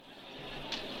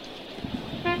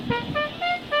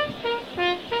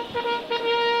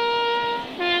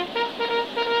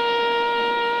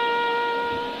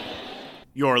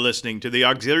You're listening to the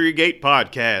Auxiliary Gate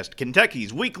Podcast,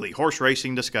 Kentucky's weekly horse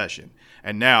racing discussion.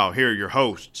 And now, here are your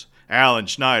hosts, Alan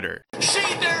Schneider. She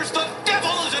dares the devil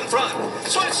is in front.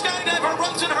 Sweat Skydiver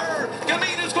runs in her.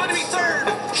 Gamina's going to be third.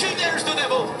 She dares the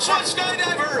devil. Sweat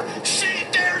Skydiver. She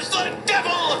dares the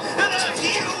devil in a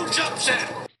huge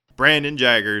upset. Brandon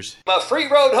Jaggers. A free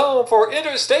road home for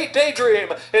Interstate Daydream.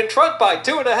 In front by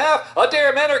 2.5.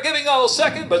 Adair Manor giving all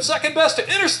second, but second best to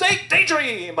Interstate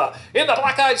Daydream. In the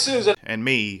Black-Eyed Susan. And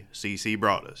me, C.C.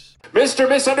 Broaddus. Mr.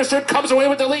 Misunderstood comes away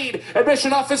with the lead.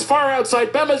 Admission off is far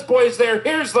outside. Bema's boys there.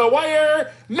 Here's the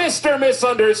wire. Mr.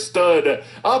 Misunderstood.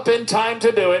 Up in time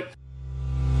to do it.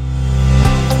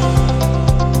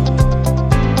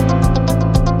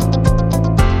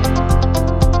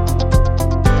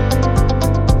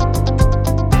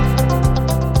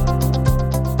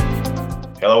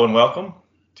 Hello and welcome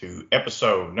to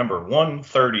episode number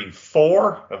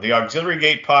 134 of the Auxiliary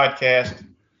Gate Podcast.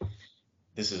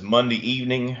 This is Monday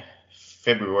evening,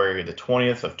 February the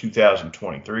 20th of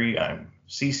 2023. I'm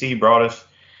C.C. Broaddus,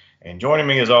 and joining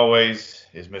me as always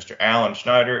is Mr. Alan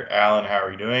Schneider. Alan, how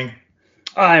are you doing?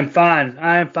 I'm fine.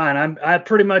 I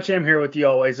pretty much am here with you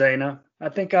always, Aina. I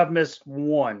think I've missed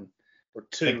one or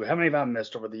two. How many have I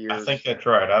missed over the years? I think that's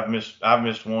right. I've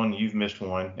missed one. You've missed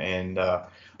one, and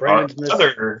Brandon's missed.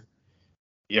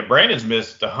 Brandon's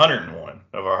missed 101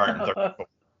 of our 134.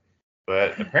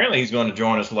 But apparently he's going to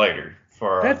join us later.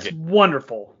 That's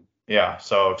wonderful. Yeah,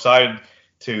 so excited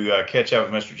to catch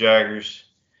up with Mr. Jaggers.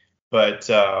 But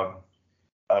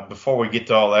before we get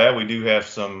to all that, we do have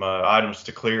some items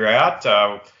to clear out.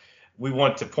 We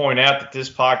want to point out that this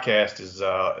podcast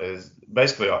is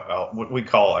basically what we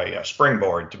call a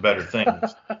springboard to better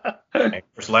things. And of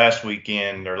course, last week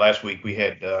we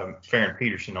had Farron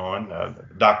Peterson on,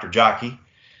 Dr. Jockey,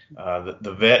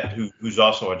 the vet who's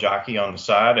also a jockey on the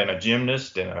side, and a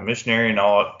gymnast and a missionary and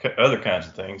all other kinds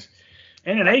of things.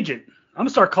 And an agent. I'm going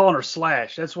to start calling her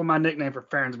Slash. That's what my nickname for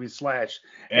Farron's be Slash.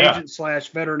 Yeah. Agent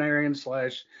 / veterinarian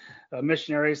 /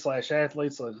 missionary /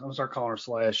 athlete. So I'm going to start calling her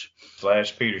Slash.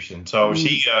 Slash Peterson. So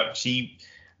she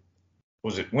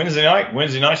was it Wednesday night?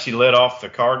 Wednesday night she led off the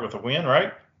card with a win,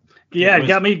 right? Yeah, it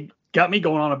got me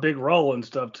going on a big roll and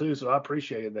stuff too, so I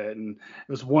appreciated that, and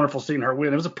it was wonderful seeing her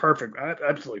win. It was a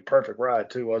absolutely perfect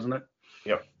ride too, wasn't it?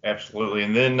 Yep, absolutely.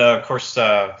 And then of course,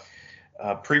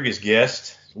 previous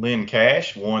guest Lynn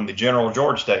Cash won the General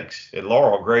George Stakes at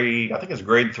Laurel, I think it's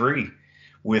grade 3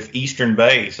 with Eastern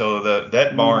Bay. So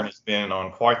that barn has been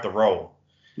on quite the roll.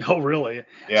 Oh, really?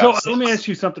 Yeah. So let me ask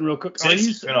you something real quick. Since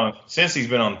he's been on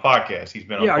the podcast, he's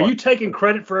been on. Yeah. Are you taking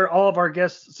credit for all of our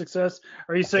guests' success?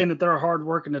 Are you saying that their hard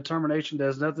work and determination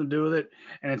has nothing to do with it,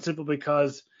 and it's simply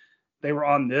because they were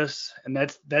on this, and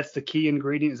that's the key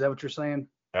ingredient? Is that what you're saying?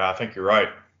 Yeah, I think you're right.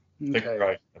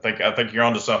 I think you're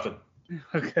onto something.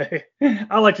 Okay.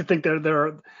 I like to think that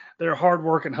their hard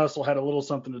work and hustle had a little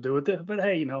something to do with it. But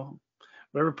hey,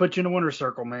 whatever put you in a winner's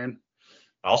circle, man.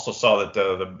 I also saw that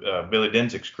the Billy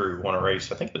Denzik's crew won a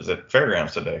race. I think it was at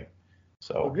Fairgrounds today.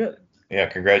 So good. Yeah,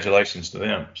 congratulations to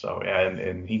them. So yeah,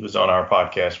 and he was on our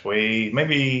podcast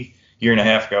maybe a year and a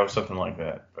half ago, something like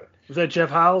that. But was that Jeff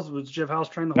Howes? Was Jeff Howes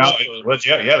trained the horse? No, it was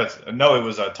it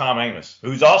was Tom Amos,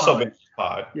 who's also been on the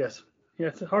pod. Yes. Yeah,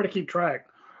 it's hard to keep track.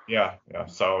 Yeah.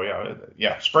 So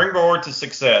yeah. Springboard to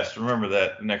success. Remember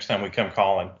that the next time we come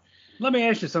calling. Let me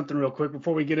ask you something real quick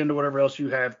before we get into whatever else you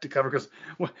have to cover, because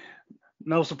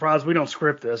no surprise, we don't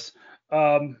script this.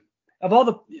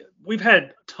 We've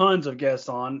had tons of guests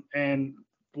on and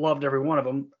loved every one of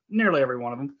them, nearly every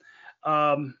one of them.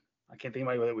 I can't think of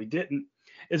anybody that we didn't.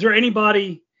 Is there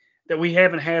anybody that we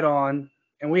haven't had on,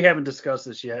 and we haven't discussed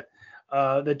this yet,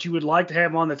 that you would like to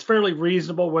have on that's fairly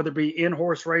reasonable, whether it be in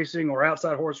horse racing or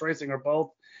outside horse racing or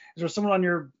both? Is there someone on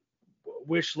your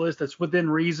wish list that's within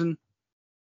reason?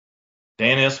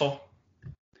 Dan Issel.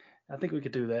 I think we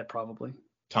could do that probably.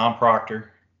 Tom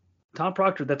Proctor,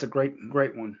 that's a great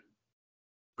one.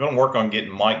 Going to work on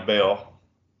getting Mike Bell.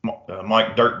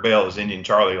 Mike Dirt Bell, as Indian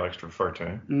Charlie likes to refer to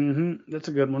him. Mm-hmm. That's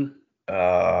a good one.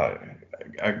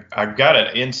 I've got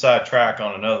an inside track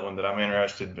on another one that I'm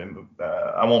interested in.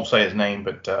 I won't say his name,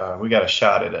 but we got a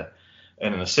shot at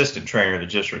an assistant trainer that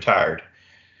just retired.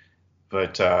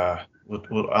 But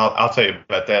I'll tell you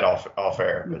about that off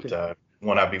air. Okay. But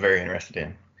one I'd be very interested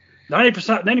in.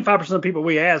 95% of people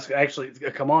we ask actually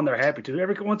come on. They're happy to.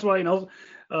 Every once in a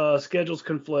while, schedules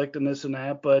conflict and this and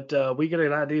that, but we get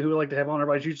an idea who we like to have on.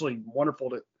 Everybody's usually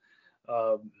wonderful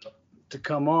to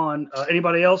come on.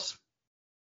 Anybody else?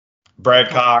 Brad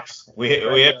Cox. We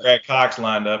had Brad Cox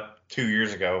lined up 2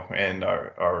 years ago, and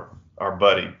our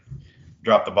buddy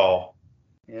dropped the ball,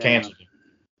 canceled it.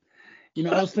 You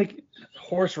know, I was thinking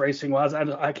horse racing wise.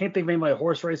 I can't think of anybody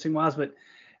horse racing wise, but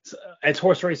it's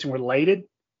horse racing related.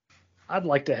 I'd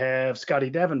like to have Scotty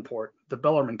Davenport, the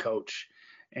Bellarmine coach.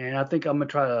 And I think I'm going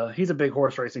to try to – he's a big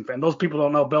horse racing fan. Those people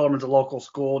don't know Bellarmine's a local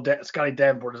school. Scotty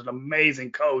Davenport is an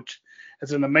amazing coach.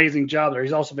 It's an amazing job there.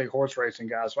 He's also a big horse racing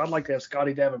guy. So I'd like to have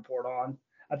Scotty Davenport on.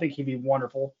 I think he'd be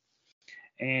wonderful.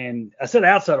 And I said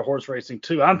outside of horse racing,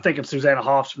 too. I'm thinking Susanna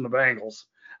Hoffs from the Bengals.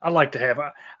 I'd like to have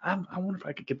 – I wonder if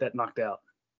I could get that knocked out.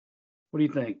 What do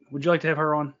you think? Would you like to have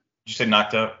her on? Did you say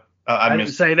knocked up? I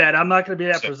didn't say that. I'm not going to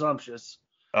be that presumptuous.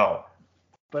 Oh.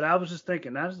 But I was just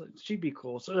thinking, she'd be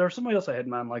cool. So there's somebody else I had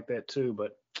in mind like that too,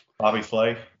 but Bobby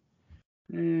Flay.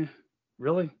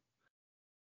 Really?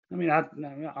 I mean,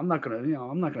 I'm not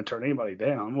gonna turn anybody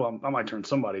down. Well, I might turn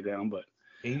somebody down, but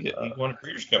he won a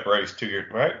Breeders' Cup race 2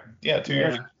 years, right? Yeah, 2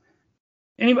 years.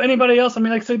 Anybody else? I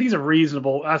mean, like I say, these are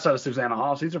reasonable. Outside of Susanna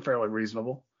Hoffs, these are fairly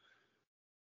reasonable.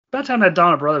 By the time that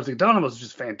Donna Brothers, Donna was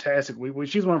just fantastic.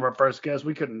 She's one of our first guests.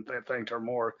 We couldn't have thanked her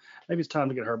more. Maybe it's time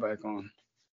to get her back on.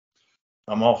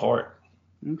 I'm all for it.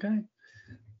 Okay.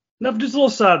 Now, just a little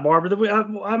sidebar, but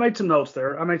I made some notes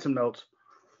there.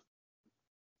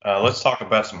 Let's talk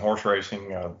about some horse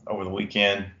racing over the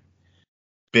weekend.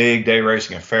 Big day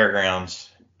racing at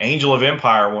Fairgrounds. Angel of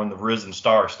Empire won the Risen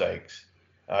Star Stakes.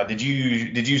 Did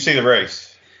you see the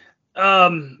race?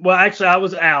 Well, actually, I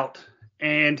was out,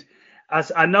 and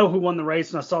I know who won the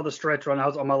race, and I saw the stretch run. I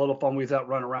was on my little phone. We was out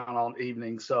running around all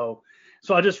evening, so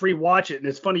I just rewatch it. And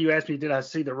it's funny you asked me, did I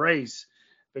see the race?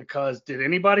 Because did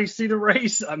anybody see the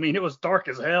race? I mean, it was dark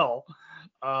as hell.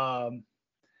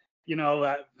 You know,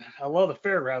 I love the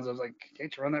Fairgrounds. I was like,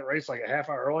 can't you run that race like a half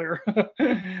hour earlier?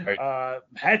 Right.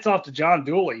 Hats off to John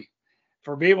Dooley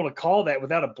for being able to call that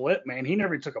without a blip, man. He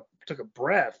never took a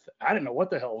breath. I didn't know what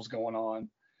the hell was going on.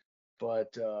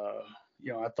 But,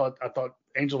 you know, I thought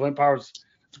Angel of Empire was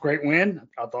a great win.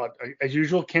 I thought, as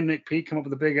usual, Ken McPeak come up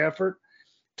with a big effort.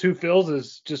 Two Phils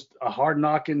is just a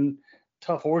hard-knocking,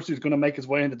 tough horse who's going to make his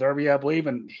way into Derby, I believe,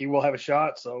 and he will have a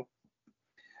shot. So,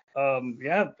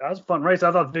 yeah, that was a fun race.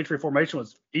 I thought Victory Formation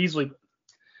was easily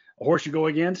a horse you go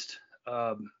against.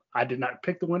 I did not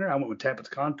pick the winner. I went with Tappett's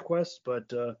Conquest,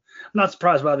 but I'm not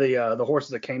surprised by the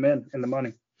horses that came in the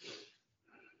money.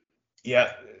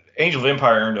 Yeah, Angel of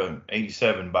Empire earned an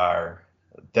 87 buyer.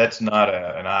 That's not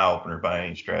an eye-opener by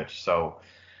any stretch. So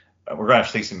we're going to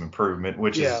see some improvement,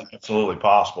 which is absolutely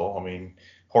possible. I mean,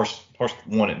 horse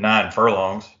won at 9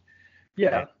 furlongs.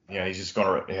 Yeah. Yeah, he's just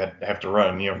going to have to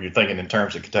run. You know, if you're thinking in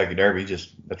terms of Kentucky Derby,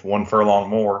 that's 1 furlong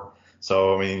more.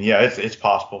 So, I mean, yeah, it's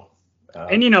possible.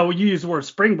 And, you know, you used the word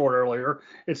springboard earlier.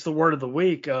 It's the word of the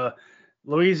week.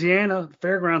 Louisiana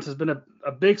Fairgrounds has been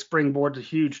a big springboard to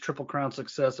huge Triple Crown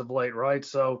success of late, right?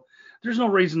 So there's no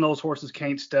reason those horses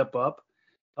can't step up.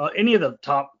 Any of the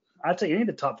top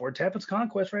 4. Tappett's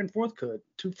Conquest ran 4th could.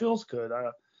 Two Phils could.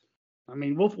 I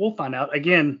mean, we'll find out.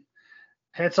 Again,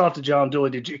 hats off to John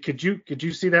Dooley. Could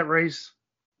you see that race?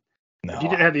 No. If you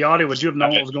didn't have the audio, would you have known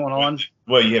what was going on?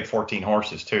 Well, you had 14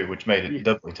 horses too, which made it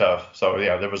doubly tough. So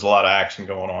yeah, there was a lot of action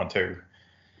going on too.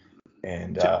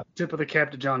 And tip of the cap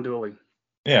to John Dooley.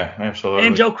 Yeah, absolutely.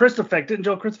 And Joe Christofek. Didn't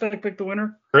Joe Christofek pick the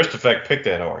winner? Christofek picked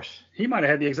that horse. He might have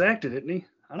had the exacta, didn't he?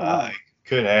 I don't know.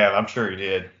 Could have. I'm sure he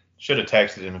did. Should have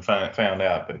texted him and found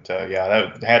out. But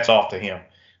hats off to him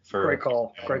for great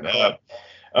call.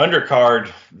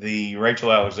 Undercard, the Rachel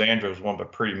Alexandra was one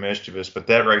but pretty mischievous, but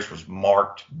that race was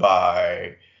marked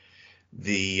by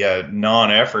the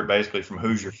non-effort basically from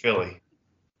Hoosier Philly,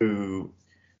 who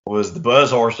was the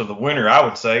buzz horse of the winter, I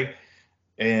would say,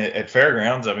 at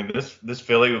Fairgrounds. I mean, this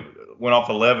filly went off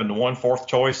 11-1, 4th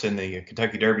choice in the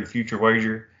Kentucky Derby Future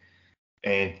Wager,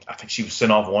 and I think she was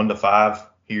sent off 1-5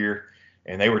 here,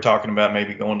 and they were talking about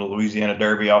maybe going to Louisiana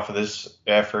Derby off of this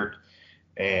effort.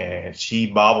 And she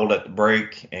bobbled at the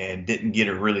break and didn't get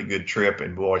a really good trip.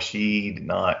 And boy, she didn't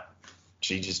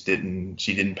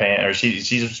pan, or she's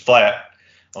just flat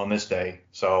on this day.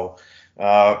 So,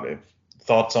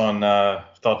 thoughts on that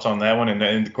one.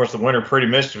 And of course, the winner pretty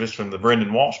mischievous from the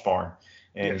Brendan Walsh barn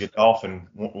and get off and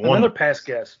won. Another past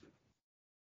guess.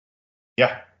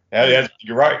 Yeah,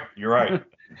 you're right.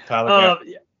 Tyler.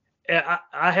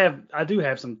 I do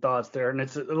have some thoughts there, and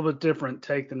it's a little bit different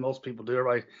take than most people do.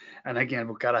 Everybody, and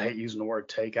again, God, I hate using the word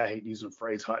take. I hate using the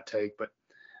phrase hot take, but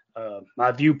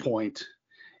my viewpoint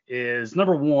is,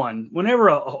 number one, whenever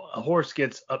a horse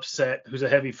gets upset, who's a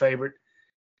heavy favorite,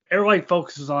 everybody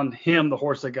focuses on him, the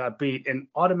horse that got beat, and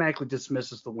automatically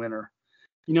dismisses the winner.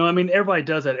 You know, I mean, everybody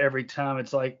does that every time.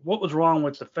 It's like, what was wrong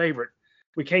with the favorite?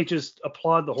 we can't just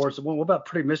applaud the horse. Well, what about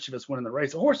Pretty Mischievous winning the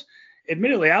race? The horse,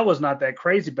 admittedly, I was not that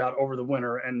crazy about over the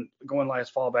winter and going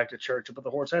last fall back to Churchill, but the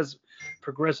horse has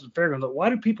progressed at fairgrounds. Why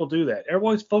do people do that?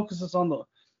 Everybody focuses on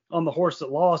the horse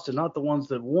that lost and not the ones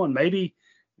that won. Maybe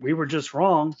we were just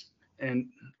wrong,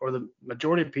 or the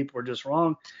majority of people were just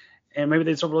wrong, and maybe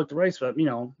they just overlooked the race. But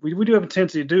we do have a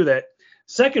tendency to do that.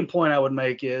 Second point I would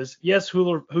make is, yes,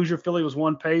 Hoosier Philly was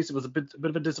one pace. It was a bit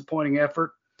of a disappointing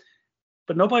effort,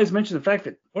 but nobody's mentioned the fact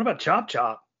that, what about Chop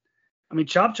Chop? I mean,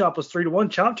 Chop Chop was 3-1.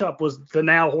 Chop Chop was the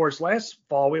now horse last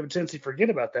fall. We have a tendency to forget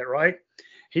about that, right?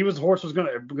 He was the horse was going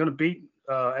to beat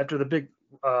after the big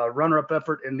runner-up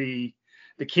effort in the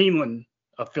Keeneland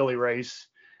Philly race.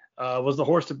 Was the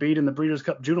horse to beat in the Breeders'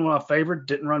 Cup Juvenile favorite.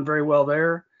 Didn't run very well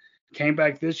there. Came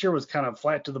back this year, was kind of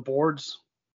flat to the boards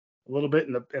a little bit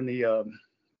in the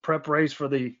prep race for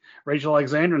the Rachel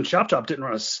Alexander, and Chop Chop didn't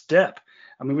run a step.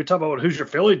 I mean, we talk about what Hoosier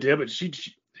Philly did, but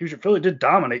Hoosier Philly did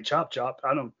dominate Chop Chop.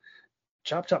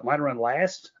 Chop Chop might have run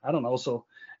last. I don't know. So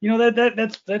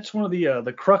that's one of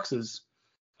the cruxes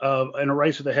of in a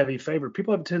race with a heavy favorite.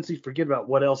 People have a tendency to forget about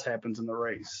what else happens in the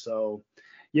race. So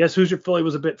yes, Hoosier Philly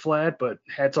was a bit flat, but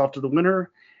hats off to the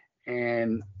winner.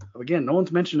 And again, no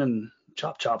one's mentioning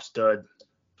Chop Chop stud.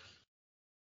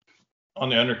 On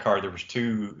the undercard,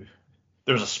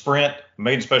 there was a sprint,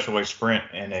 maiden special weight sprint,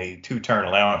 and a 2-turn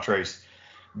allowance race.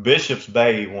 Bishop's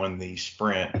Bay won the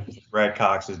sprint. Brad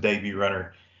Cox's debut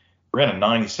runner ran a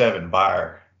 97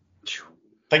 buyer. I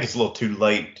think it's a little too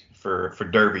late for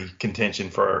Derby contention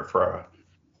for a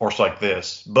horse like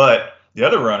this. But the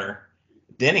other runner,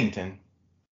 Dennington,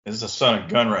 is the son of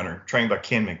Gun Runner, trained by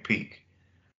Ken McPeak.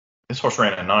 This horse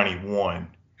ran a 91.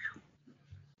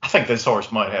 I think this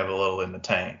horse might have a little in the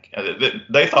tank.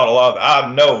 They thought a lot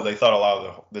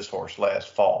of this horse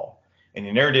last fall, and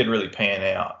he never did really pan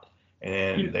out.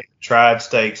 And they tried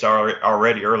stakes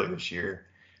already early this year,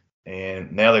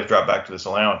 and now they've dropped back to this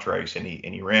allowance race, and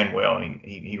he ran well, and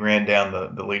he ran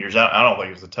down the leaders. I don't think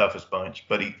it was the toughest bunch,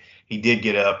 but he did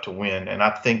get up to win, and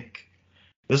I think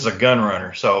this is a gun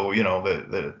runner, so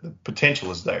the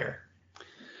potential is there.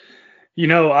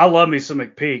 I love me some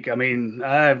McPeak. I mean,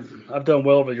 I've done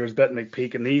well over the years betting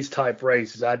McPeak in these type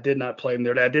races. I did not play him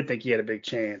there. I did think he had a big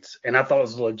chance, and I thought it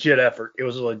was a legit effort. It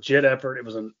was a legit effort. It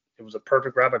was a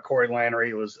perfect ride by Corey Lannery.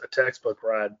 It was a textbook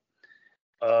ride.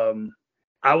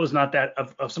 I was not that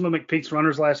of some of McPeak's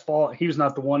runners last fall. He was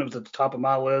not the one that was at the top of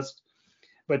my list.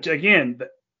 But again,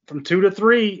 from 2 to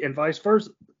 3 and vice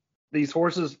versa, these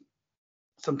horses,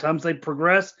 sometimes they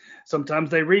progress,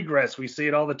 sometimes they regress. We see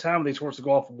it all the time. These horses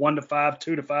go off 1 to 5,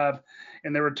 2 to 5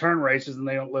 in their return races, and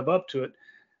they don't live up to it.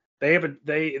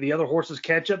 The other horses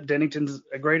catch up. Dennington's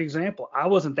a great example. I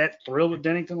wasn't that thrilled with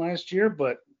Dennington last year,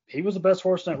 but he was the best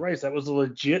horse in that race. That was a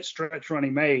legit stretch run he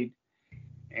made.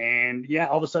 And yeah,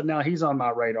 all of a sudden now he's on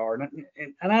my radar, and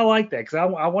I like that because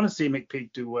I want to see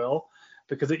McPeak do well,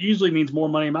 because it usually means more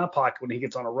money in my pocket when he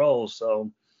gets on a roll.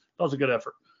 So that was a good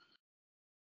effort.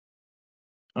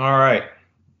 All right.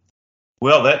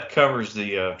 Well, that covers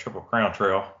the Triple Crown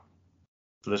Trail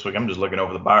for this week. I'm just looking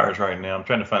over the buyers right now. I'm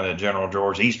trying to find that General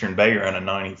George Eastern Bay on a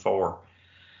 94.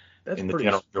 That's in the pretty,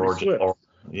 General George. swift.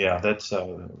 Yeah, that's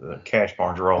the cash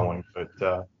barns rolling.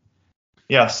 But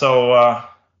yeah, so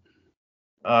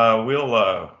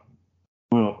we'll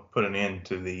put an end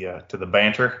to the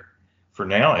banter for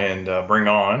now and bring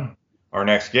on our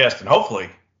next guest, and hopefully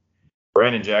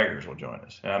Brandon Jaggers will join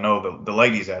us. And I know the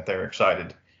ladies out there are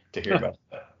excited to hear about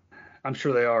that. I'm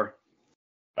sure they are.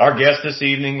 Our guest this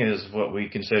evening is what we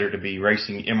consider to be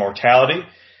racing immortality.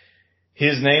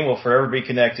 His name will forever be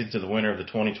connected to the winner of the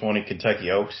 2020 Kentucky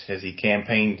Oaks as he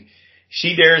campaigned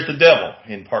She Dares the Devil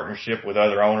in partnership with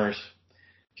other owners.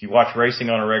 If you watch racing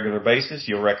on a regular basis,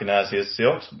 you'll recognize his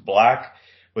silks, black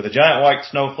with a giant white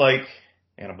snowflake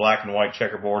and a black and white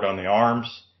checkerboard on the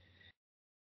arms.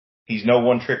 He's no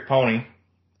one-trick pony,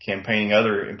 campaigning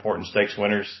other important stakes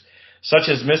winners such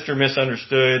as Mr.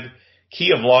 Misunderstood,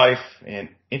 Key of Life, and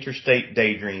Interstate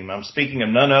Daydream. I'm speaking of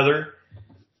none other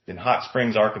than Hot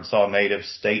Springs, Arkansas native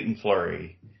Staton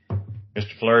Flurry.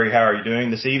 Mr. Flurry, how are you doing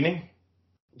this evening?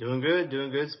 Doing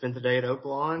good. Spent the day at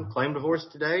Oaklawn, claimed a horse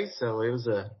today, so it was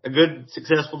a good,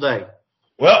 successful day.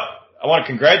 Well, I want to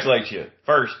congratulate you.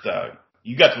 First,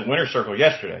 you got to the winner's circle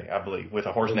yesterday, I believe, with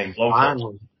a horse named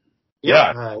Blowtorch.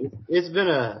 Yeah. It's been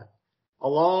a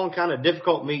long, kind of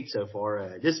difficult meet so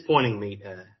far, disappointing meet.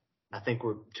 I think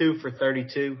we're 2 for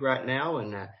 32 right now,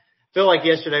 and I feel like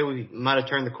yesterday we might have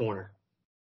turned the corner.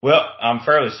 Well, I'm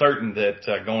fairly certain that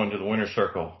going to the winner's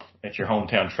circle at your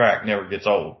hometown track never gets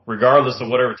old, regardless of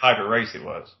whatever type of race it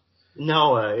was.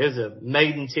 No, it was a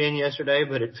maiden 10 yesterday,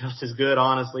 but it felt as good,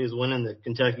 honestly, as winning the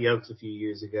Kentucky Oaks a few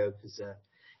years ago because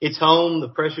it's home. The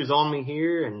pressure's on me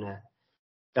here, and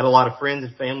got a lot of friends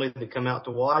and family that come out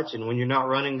to watch. And when you're not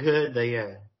running good,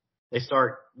 they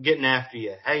start getting after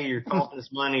you. Hey, you're costing us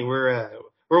money. We're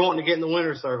wanting to get in the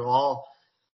winner's circle.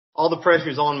 All the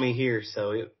pressure's on me here,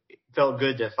 so it felt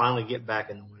good to finally get back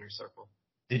in the winner's circle.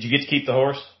 Did you get to keep the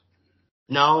horse?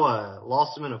 No,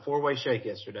 lost him in a 4-way shake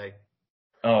yesterday.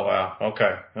 Oh, wow.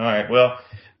 Okay. All right. Well,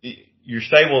 your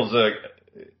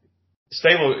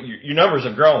your numbers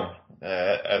have grown,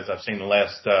 as I've seen the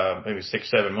last, maybe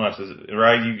 6-7 months. Is it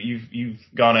right? You've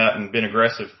gone out and been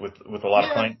aggressive with a lot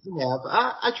of claims. Yeah.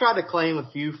 I tried to claim a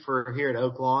few for here at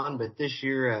Oaklawn, but this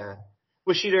year,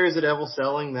 with She Dares the Devil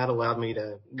selling, that allowed me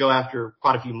to go after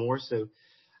quite a few more. So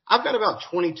I've got about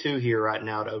 22 here right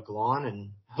now at Oaklawn,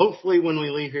 and hopefully when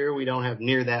we leave here, we don't have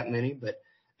near that many, but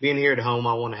being here at home,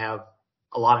 I want to have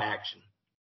a lot of action.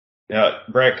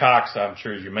 Brad Cox, I'm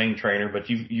sure, is your main trainer, but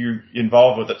you're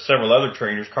involved with several other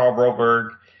trainers, Carl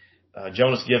Broberg,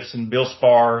 Jonas Gibson, Bill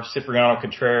Spar, Cipriano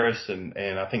Contreras, and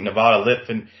I think Nevada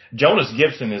Litfin. Jonas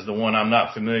Gibson is the one I'm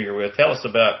not familiar with. Tell us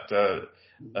about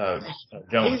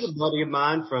Jonas. He's a buddy of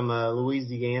mine from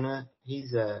Louisiana.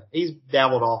 He's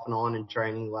dabbled off and on in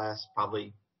training the last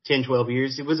probably 10, 12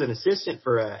 years. He was an assistant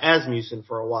for Asmussen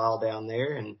for a while down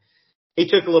there, and he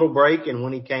took a little break, and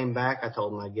when he came back, I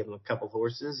told him I'd give him a couple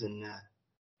horses, and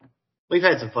we've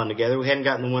had some fun together. We hadn't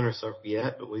gotten the winner's circle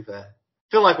yet, but we've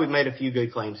feel like we've made a few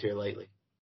good claims here lately.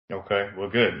 Okay, well,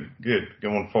 good.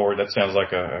 Going forward, that sounds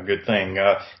like a good thing.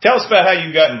 Tell us about how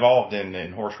you got involved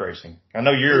in horse racing. I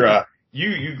know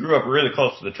you grew up really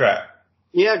close to the track.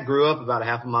 Yeah, I grew up about a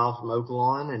half a mile from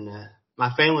Oaklawn, and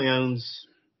my family owns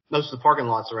most of the parking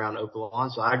lots around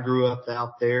Oaklawn, so I grew up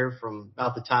out there from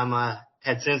about the time I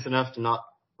had sense enough to not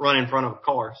run in front of a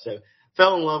car. So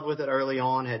fell in love with it early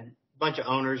on, had a bunch of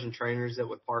owners and trainers that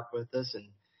would park with us and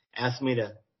asked me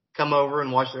to come over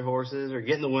and watch their horses or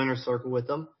get in the winner's circle with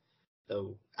them.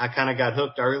 So I kind of got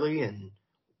hooked early, and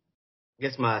I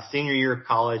guess my senior year of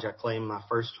college, I claimed my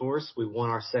first horse. We won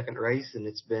our second race, and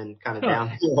it's been kind of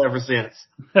downhill ever since.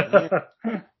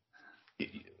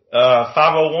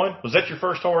 501, was that your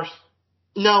first horse?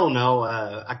 No.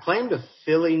 I claimed a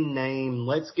filly named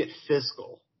Let's Get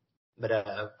Fiscal. But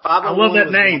 501 I love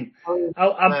that name.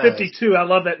 I'm 52. I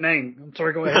love that name. I'm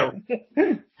sorry, go ahead.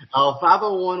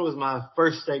 501 was my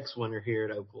first stakes winner here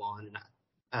at Oaklawn.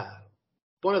 And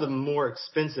one of the more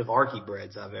expensive Archie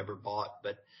breds I've ever bought,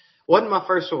 but wasn't my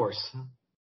first horse.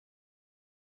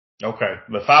 Okay,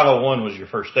 but 501 was your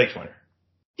first stakes winner.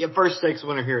 Yeah, first stakes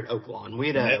winner here at Oaklawn. We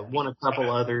had won a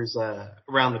couple others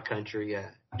around the country.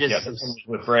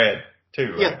 With Brad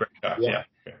too, right? Yeah. Brad Cox. Yeah.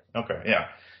 Okay, yeah.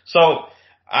 So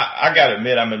I got to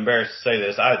admit, I'm embarrassed to say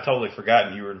this. I had totally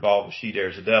forgotten you were involved with She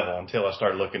Dares the Devil until I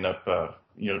started looking up,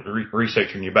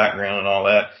 researching your background and all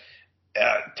that.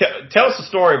 Tell us the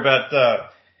story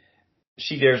about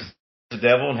She Dares the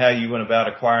Devil and how you went about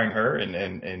acquiring her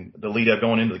and the lead up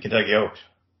going into the Kentucky Oaks.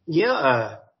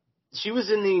 Yeah, she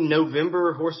was in the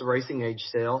November horse racing age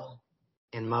sale,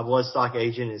 and my bloodstock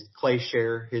agent is Clay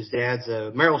Scherer. His dad's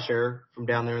Merrill Scherer from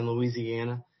down there in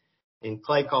Louisiana. And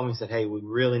Clay called me and said, hey, we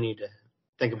really need to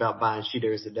think about buying She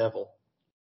Dares the Devil.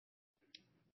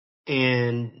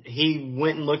 And he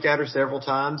went and looked at her several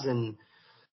times, and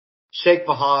Sheikh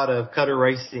Fahad of Cutter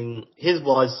Racing, his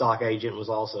bloodstock agent, was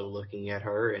also looking at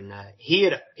her, and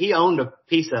he owned a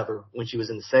piece of her when she was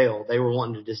in the sale. They were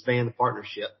wanting to disband the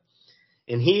partnership.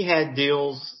 And he had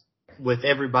deals with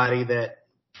everybody that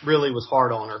really was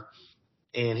hard on her.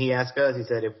 And he asked us, he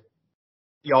said, if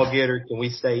y'all get her, can we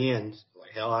stay in?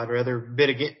 Like, hell, I'd rather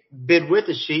bid with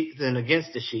the sheep than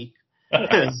against the sheep.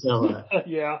 So,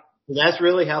 yeah. That's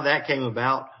really how that came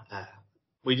about.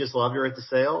 We just loved her at the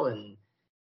sale, and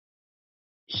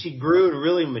she grew and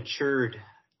really matured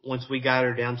once we got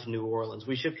her down to New Orleans.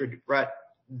 We shipped her right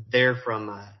there from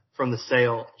the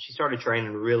sale. She started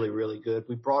training really, really good.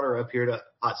 We brought her up here to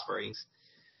Hot Springs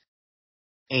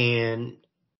and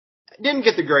didn't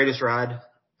get the greatest ride.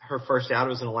 Her first out,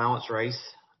 it was an allowance race.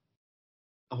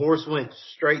 The horse went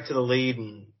straight to the lead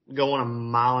and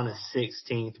going 1 1/16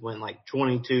 miles, went like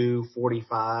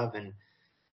 22:45, and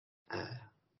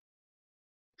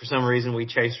for some reason we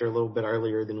chased her a little bit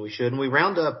earlier than we should. And we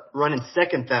round up running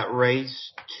second that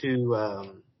race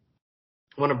to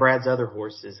one of Brad's other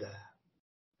horses.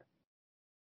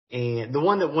 And the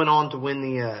one that went on to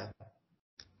win I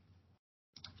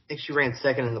think she ran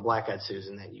second in the Black Eyed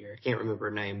Susan that year. I can't remember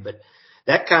her name, but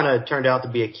that kind of turned out to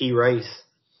be a key race.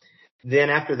 Then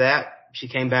after that, she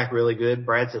came back really good.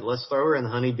 Brad said, let's throw her in the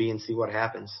Honeybee and see what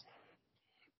happens.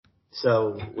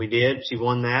 So we did. She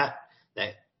won that.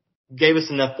 that gave us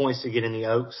enough points to get in the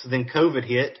Oaks. Then COVID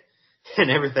hit, and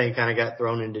everything kind of got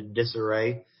thrown into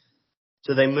disarray.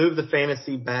 So they moved the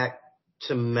fantasy back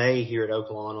to May here at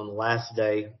Oaklawn on the last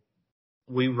day.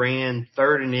 We ran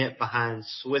third in it behind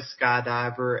Swiss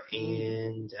Skydiver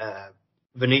and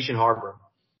Venetian Harbor.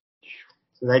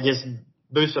 So that just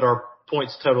boosted our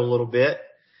points total a little bit.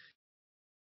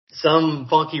 Some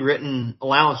funky written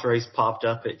allowance race popped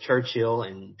up at Churchill,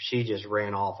 and she just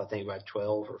ran off, I think, about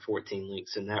 12 or 14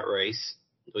 lengths in that race.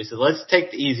 We said, let's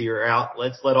take the easier out.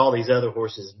 Let's let all these other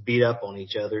horses beat up on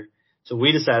each other. So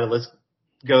we decided let's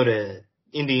go to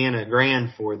Indiana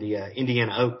Grand for the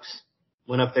Indiana Oaks.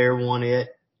 Went up there, won it.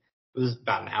 It was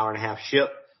about an hour and a half ship.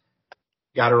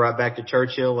 Got her right back to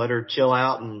Churchill, let her chill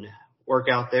out and work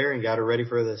out there, and got her ready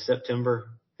for the September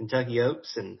Kentucky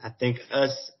Oaks. And I think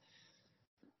us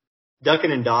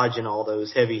ducking and dodging all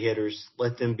those heavy hitters,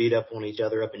 let them beat up on each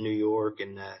other up in New York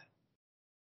and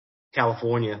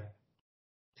California,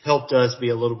 helped us be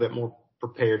a little bit more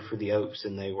prepared for the Oaks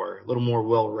than they were. A little more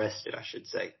well-rested, I should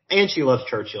say. And she loves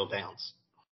Churchill Downs.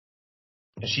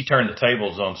 And she turned the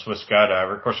tables on Swiss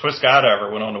Skydiver. Of course, Swiss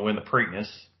Skydiver went on to win the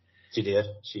Preakness. She did.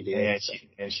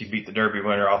 And she beat the Derby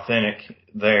winner, Authentic,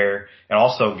 there. And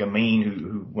also Gamine,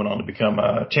 who went on to become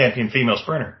a champion female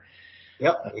sprinter.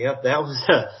 Yep. That was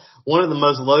one of the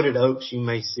most loaded Oaks you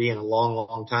may see in a long,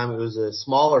 long time. It was a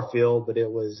smaller field, but it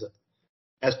was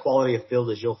as quality a field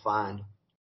as you'll find.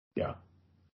 Yeah,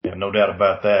 no doubt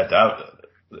about that.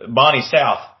 Bonnie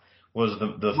South was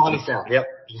the Bonnie South, yep.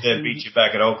 That beat you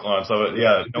back at Oaklawn. So,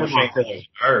 yeah, no shame to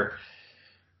her.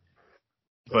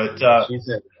 But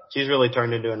she's really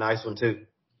turned into a nice one, too.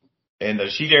 And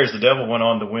She Dares the Devil went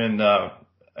on to win,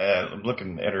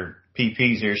 looking at her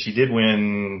PPs here, she did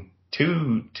win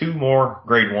two more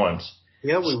grade ones.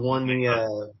 Yeah, we won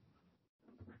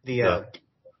the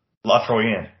La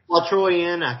Troyenne. La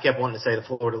Troyenne, I kept wanting to say the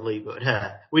Florida League, but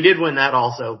we did win that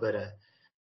also. But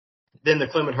then the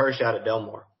Clement Hirsch out at Del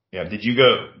Mar. Yeah, did you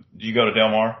go to Del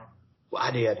Mar? Well,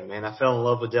 I did, man. I fell in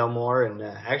love with Del Mar, and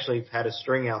actually had a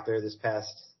string out there this past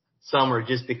summer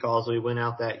just because we went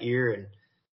out that year and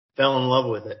fell in love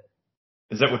with it.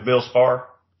 Is that with Bill Spar?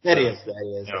 That is.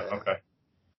 Yeah, okay.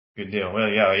 Good deal. Well,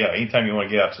 yeah. Anytime you want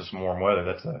to get out to some warm weather,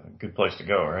 that's a good place to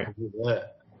go, right?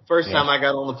 First time I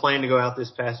got on the plane to go out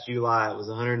this past July, it was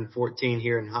 114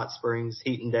 here in Hot Springs,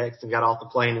 heat index, and got off the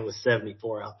plane, it was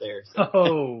 74 out there.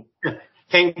 So.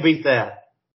 Can't beat that.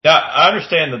 Now, I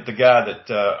understand that the guy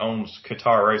that owns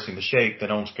Qatar Racing, the Sheikh that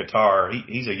owns Qatar,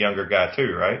 he's a younger guy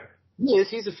too, right? Yes,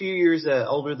 he's a few years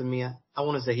older than me. I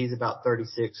want to say he's about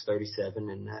 36, 37,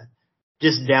 and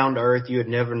just down to earth. You would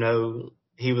never know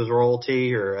he was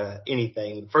royalty or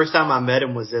anything. The first time I met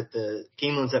him was at the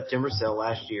Keeneland September sale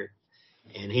last year.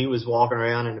 And he was walking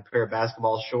around in a pair of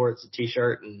basketball shorts, a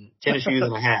T-shirt, and tennis shoes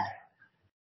and a hat.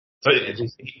 So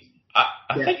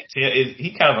I think is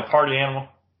he kind of a party animal?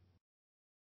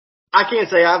 I can't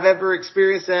say I've ever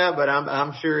experienced that, but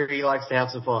I'm sure he likes to have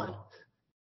some fun.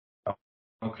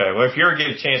 Okay, well, if you ever get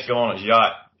a chance to go on his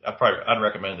yacht, I'd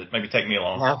recommend it. Maybe take me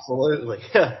along. Absolutely.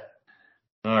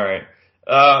 All right.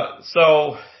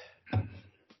 So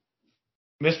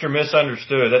Mr.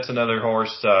 Misunderstood, that's another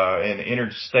horse in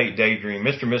Interstate Daydream.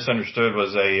 Mr. Misunderstood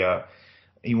was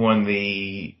he won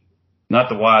not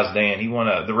the Wise Dan, he won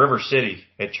the River City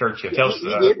at Churchill.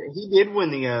 He did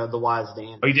win the Wise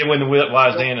Dan. Oh, he did win the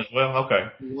Wise Dan as well? Okay.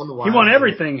 He won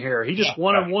everything here. He just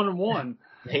won and won and won.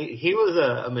 He was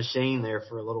a machine there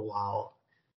for a little while.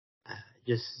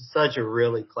 Just such a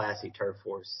really classy turf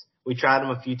horse. We tried him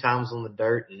a few times on the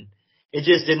dirt, and it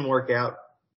just didn't work out.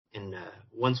 And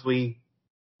once we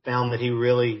found that he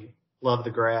really loved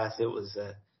the grass, it was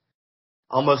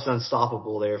almost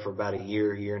unstoppable there for about a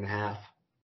year and a half.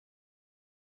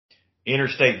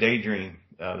 Interstate Daydream,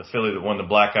 the filly that won the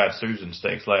Black Eyed Susan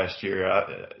Stakes last year,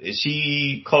 is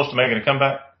she close to making a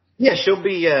comeback? Yeah, she'll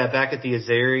be back at the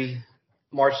Azeri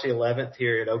March the 11th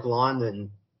here at Oaklawn, and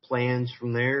plans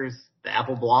from there is the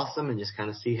Apple Blossom and just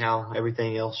kind of see how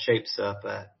everything else shapes up.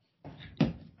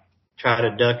 Try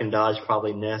to duck and dodge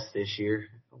probably Nest this year.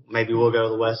 Maybe we'll go to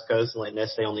the West Coast and let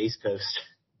Nest stay on the East Coast.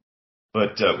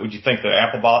 But would you think the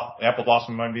Apple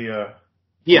Blossom might be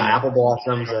Yeah, Apple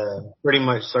Blossom's pretty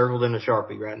much circled in a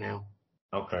Sharpie right now.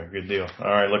 Okay, good deal. All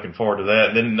right, looking forward to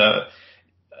that. Then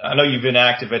I know you've been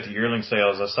active at the yearling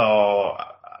sales.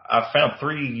 I found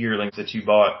 3 yearlings that you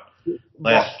bought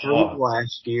last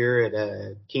year at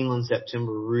Keeneland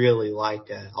September. Really like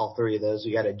all 3 of those.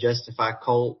 We got a Justify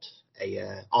colt,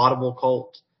 a Audible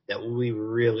colt that we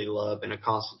really love, and a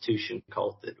Constitution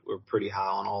colt that we're pretty high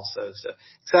on also. So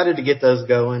excited to get those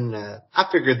going. I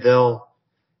figured they'll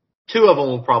two of them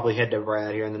will probably head to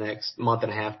Brad here in the next month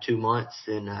and a half, 2 months.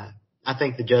 And I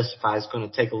think the Justify is going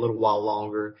to take a little while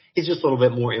longer. He's just a little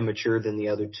bit more immature than the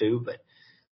other two, but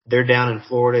they're down in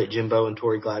Florida at Jimbo and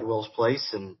Tori Gladwell's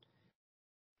place, and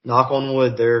knock on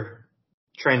wood, they're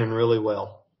training really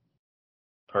well.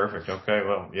 Perfect. Okay.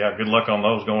 Well, yeah, good luck on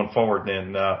those going forward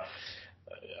then.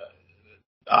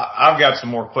 I've got some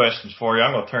more questions for you.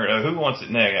 I'm going to turn it. Who wants it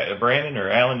next? Brandon or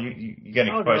Alan? You got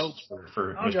any questions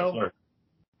for Mr. Flurry?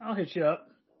 I'll hit you up.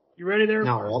 You ready there,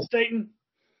 Staton?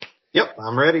 Yep,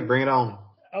 I'm ready. Bring it on.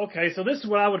 Okay, so this is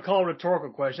what I would call a rhetorical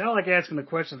question. I like asking the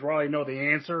questions where I already know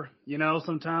the answer,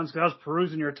 sometimes, because I was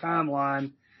perusing your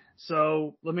timeline.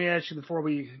 So let me ask you before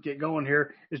we get going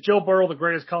here. Is Joe Burrow the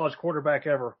greatest college quarterback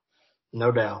ever?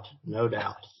 No doubt. No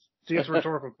doubt. See, it's a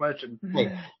rhetorical question.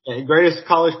 Hey, greatest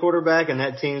college quarterback, and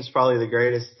that team's probably the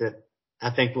greatest that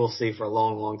I think we'll see for a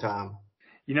long, long time.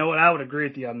 You know what? I would agree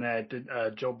with you on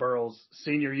that. Joe Burrow's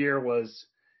senior year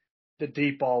the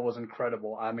deep ball was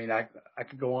incredible. I mean, I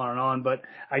could go on and on, but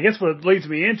I guess what it leads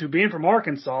me into, being from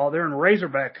Arkansas, they're in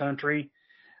Razorback country.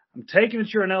 I'm taking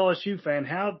it you're an LSU fan.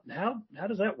 How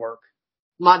does that work?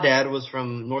 My dad was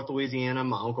from North Louisiana.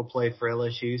 My uncle played for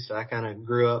LSU, so I kind of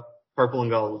grew up purple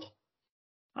and gold.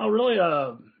 Oh, really?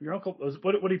 Your uncle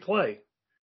what did he play?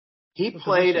 He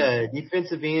played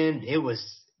defensive end. It was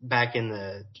back in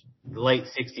the late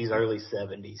 60s, early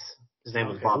 70s. His name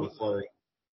was Bobby Flurry.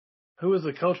 Who was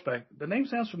the coach back? The name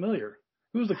sounds familiar.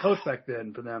 Who was the coach back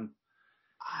then for them?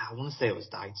 I want to say it was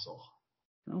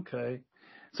Deitzel. Okay.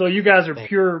 So you guys are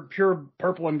pure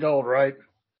purple and gold, right?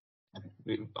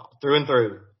 Through and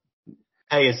through.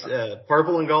 Hey, it's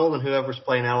purple and gold and whoever's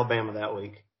playing Alabama that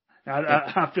week.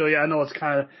 I feel you. I know it's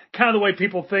kind of the way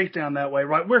people think down that way,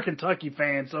 right? We're Kentucky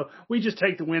fans, so we just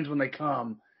take the wins when they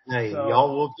come. Hey,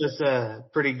 y'all whooped us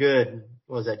pretty good.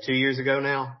 What was that, 2 years ago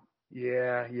now?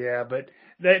 Yeah, but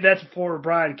that's before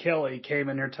Brian Kelly came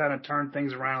in there trying to turn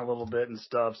things around a little bit and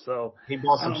stuff. So he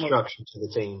brought some structure to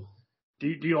the team. Do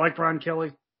you like Brian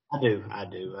Kelly? I do.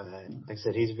 Like I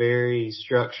said, he's very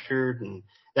structured, and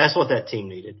that's what that team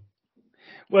needed.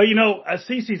 Well,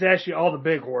 Cece's asked you all the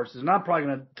big horses, and I'm probably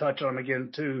going to touch on them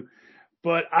again too.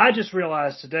 But I just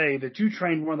realized today that you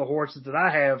trained one of the horses that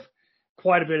I have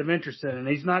quite a bit of interest in, and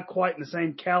he's not quite in the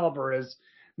same caliber as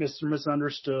Mr.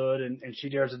 Misunderstood and She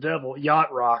Dares the Devil,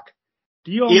 Yacht Rock.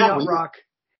 Do you own Yacht Rock?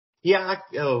 Yeah,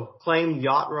 I claimed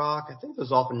Yacht Rock. I think it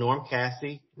was off of Norm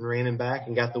Cassie and ran him back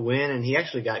and got the win, and he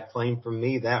actually got claimed from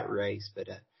me that race. But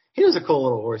he was a cool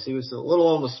little horse. He was a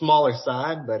little on the smaller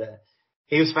side, but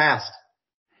he was fast.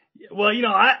 Well,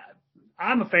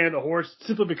 I'm a fan of the horse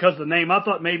simply because of the name. I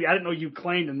thought maybe, I didn't know you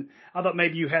claimed, and I thought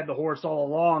maybe you had the horse all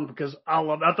along because I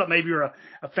thought maybe you were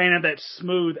a fan of that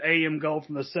smooth AM gold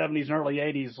from the 70s and early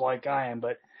 80s like I am.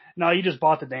 But no, you just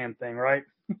bought the damn thing, right?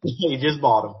 You just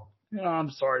bought him. No, I'm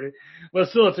sorry. Well,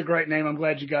 still, it's a great name. I'm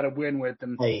glad you got a win with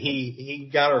him. Hey, he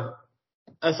got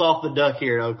us off the duck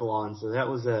here at Oaklawn, so that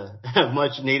was a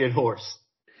much needed horse.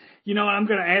 I'm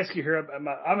going to ask you here. I'm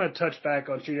going to touch back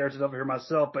on She Dares over here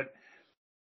myself, but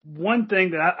one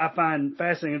thing that I find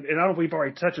fascinating, and I don't know if we've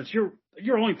already touched this,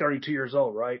 you're only 32 years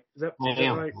old, right? Is that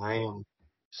right? I am.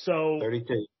 So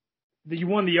 32. You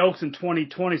won the Oaks in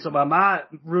 2020. So by my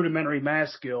rudimentary math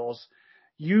skills,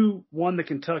 you won the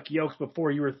Kentucky Oaks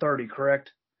before you were 30,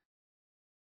 correct?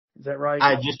 Is that right?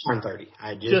 I just turned 30.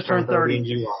 I just turned 30 in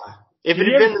July. If it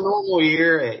had been the normal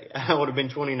year, I would have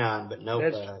been 29, but no.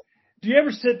 Do you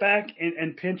ever sit back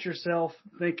and pinch yourself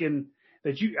thinking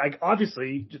that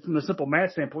obviously, just from a simple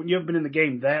math standpoint, you haven't been in the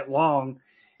game that long?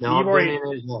 No, I've been in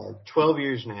it 12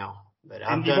 years now. But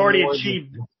you've already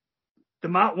achieved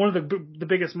one of the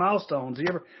biggest milestones. Do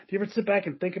you ever sit back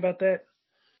and think about that?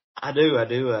 I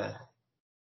do.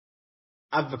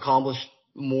 I've accomplished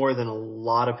more than a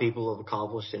lot of people have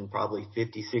accomplished in probably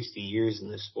 50, 60 years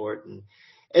in this sport. And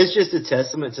it's just a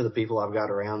testament to the people I've got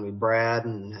around me, Brad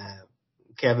and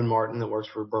Kevin Martin that works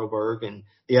for Broberg and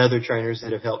the other trainers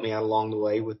that have helped me out along the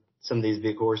way with some of these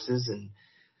big horses, and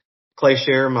Clay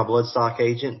Scherer, my bloodstock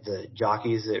agent, the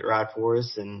jockeys that ride for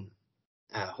us, and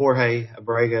Jorge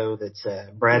Abrego, that's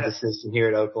Brad's assistant here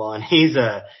at Oaklawn. He's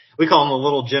we call him a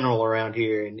little general around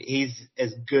here, and he's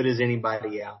as good as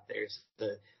anybody out there. So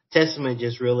the testament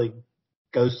just really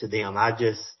goes to them. I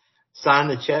just sign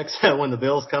the checks when the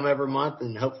bills come every month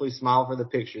and hopefully smile for the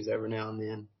pictures every now and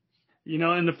then.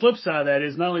 And the flip side of that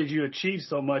is not only did you achieve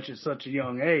so much at such a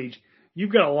young age,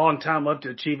 you've got a long time left to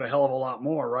achieve a hell of a lot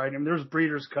more, right? I mean, there's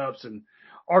Breeders' Cups and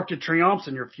Arc de Triomphes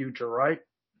in your future, right?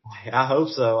 I hope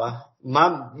so.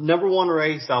 My number one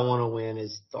race I want to win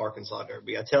is the Arkansas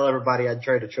Derby. I tell everybody I'd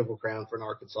trade a Triple Crown for an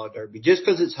Arkansas Derby just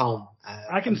because it's home.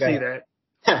 I can see that.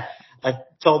 I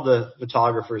told the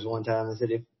photographers one time, I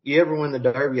said, if you ever win the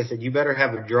Derby, I said, you better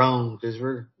have a drone because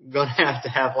we're going to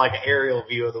have like an aerial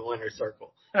view of the winner's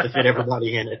circle to fit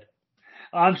everybody in it.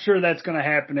 I'm sure that's going to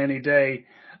happen any day,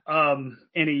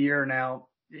 any year now.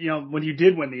 You know, when you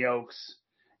did win the Oaks,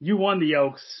 you won the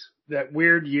Oaks that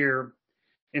weird year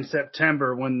in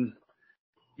September when,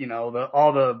 you know,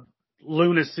 all the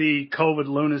lunacy, COVID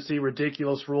lunacy,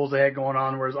 ridiculous rules they had going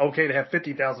on where it's okay to have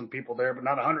 50,000 people there, but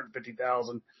not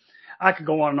 150,000. I could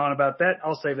go on and on about that.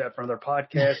 I'll save that for another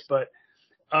podcast. But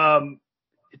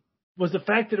was the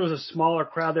fact that it was a smaller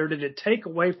crowd there, did it take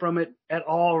away from it at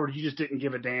all, or you just didn't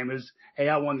give a damn? It was, hey,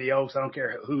 I won the Oaks. I don't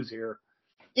care who's here.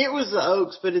 It was the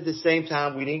Oaks, but at the same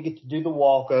time, we didn't get to do the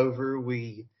walkover.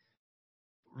 We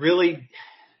really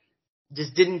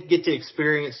just didn't get to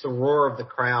experience the roar of the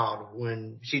crowd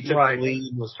when she took the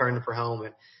lead and was turning for home.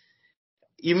 And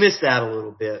you missed that a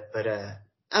little bit. But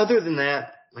other than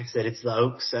that, like I said, it's the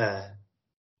Oaks.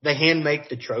 They hand make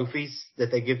the trophies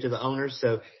that they give to the owners.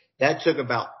 So that took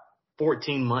about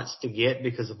 14 months to get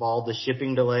because of all the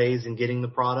shipping delays and getting the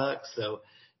products. So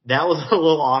that was a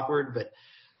little awkward. But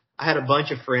I had a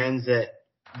bunch of friends that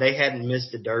they hadn't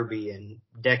missed a Derby in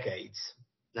decades.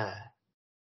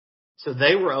 So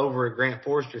they were over at Grant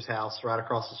Forrester's house right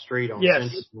across the street on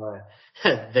Central.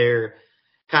 They're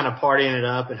kind of partying it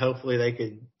up, and hopefully they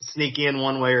could sneak in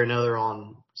one way or another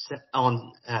on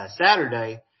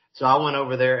Saturday. So I went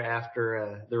over there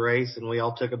after the race, and we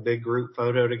all took a big group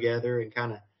photo together and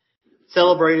kind of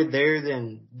celebrated there.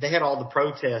 Then they had all the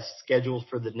protests scheduled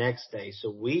for the next day. So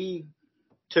we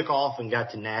took off and got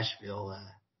to Nashville.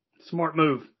 Smart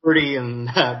move. Pretty soon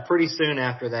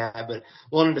after that, but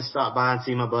wanted to stop by and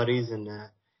see my buddies and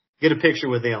get a picture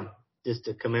with them just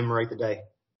to commemorate the day.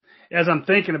 As I'm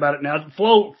thinking about it now,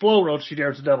 Flo wrote "She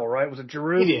Dares the Devil," right? Was it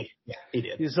Giroux? He did. Yeah, he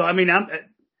did. So I mean,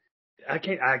 I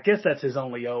guess that's his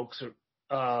only Oaks.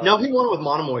 No, he won it with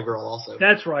Monomoy Girl also.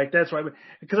 That's right. But,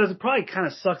 because it probably kind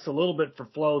of sucks a little bit for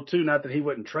Flo too. Not that he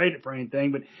wouldn't trade it for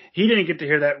anything, but he didn't get to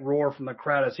hear that roar from the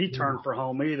crowd as he turned for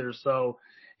home either. So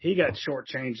he got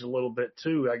shortchanged a little bit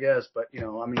too, I guess. But you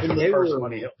know, I mean, for the first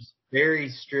one, he helps. Very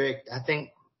strict. I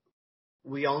think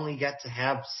we only got to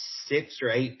have 6 or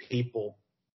 8 people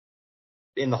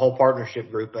in the whole partnership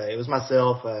group. It was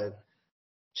myself,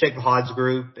 Chick Hod's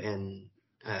group, and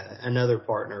another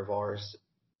partner of ours.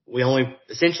 We only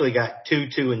essentially got 2,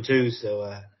 2, and 2,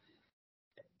 so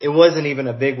it wasn't even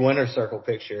a big winner circle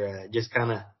picture. Just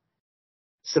kind of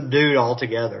subdued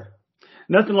altogether.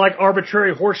 Nothing like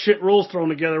arbitrary horseshit rules thrown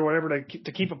together or whatever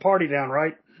to keep a party down,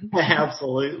 right?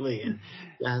 Absolutely. And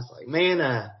I was like, man,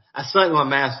 I snuck my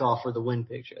mask off for the win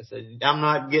picture. I said, I'm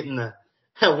not getting a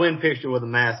win picture with a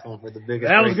mask on for the biggest.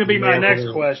 That was going to be my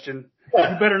next question. You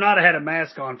better not have had a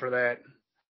mask on for that.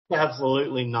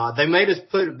 Absolutely not. They made us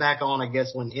put it back on, I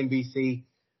guess, when NBC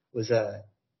was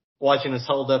watching us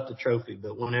hold up the trophy.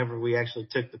 But whenever we actually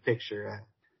took the picture,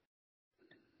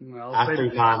 I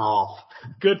threw mine off.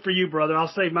 Good for you, brother. I'll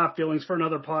save my feelings for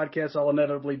another podcast. I'll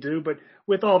inevitably do. But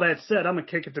with all that said, I'm going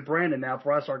to kick it to Brandon now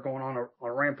before I start going on a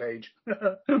rampage.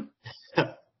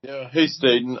 Yeah. Hey,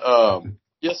 Staton.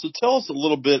 So tell us a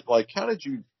little bit, like, how did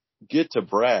you get to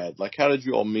Brad? Like, how did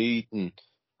you all meet? And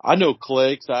I know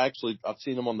Clay, 'cause I've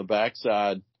seen him on the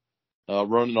backside,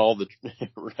 running all the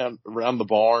around the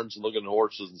barns and looking at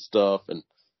horses and stuff,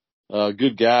 and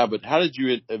good guy. But how did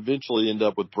you eventually end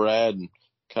up with Brad and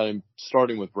kind of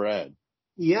starting with Brad?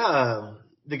 Yeah,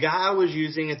 the guy I was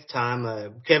using at the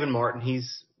time, Kevin Martin,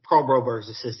 he's Carl Broberg's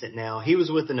assistant now. He was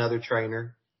with another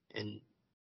trainer, and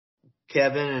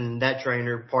Kevin and that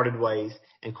trainer parted ways,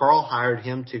 and Carl hired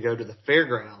him to go to the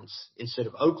fairgrounds instead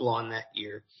of Oaklawn that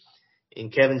year. And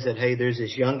Kevin said, hey, there's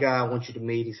this young guy I want you to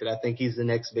meet. He said, I think he's the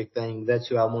next big thing. That's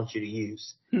who I want you to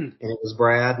use. And it was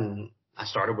Brad. And I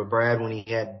started with Brad when he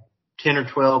had 10 or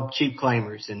 12 cheap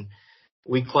claimers. And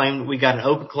we got an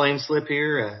open claim slip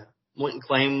here. Went and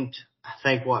claimed, I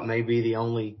think, what may be the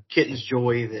only Kitten's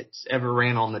Joy that's ever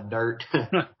ran on the dirt,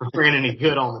 ran any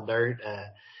good on the dirt.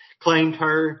 Claimed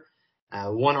her,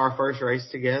 won our first race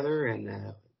together.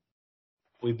 And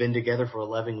we've been together for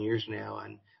 11 years now.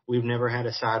 And we've never had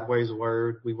a sideways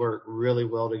word. We work really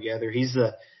well together. He's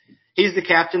the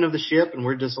captain of the ship, and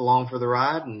we're just along for the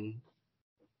ride. And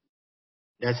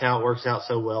that's how it works out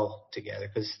so well together.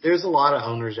 Because there's a lot of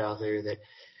owners out there that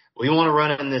we want to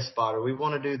run in this spot, or we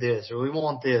want to do this, or we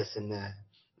want this. And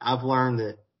I've learned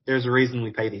that there's a reason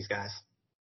we pay these guys.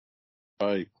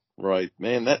 Right.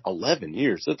 Man, that 11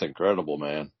 years, that's incredible,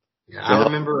 man. Yeah, I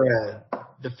remember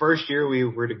the first year we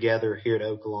were together here at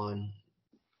Oaklawn.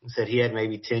 Said he had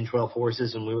maybe 10, 12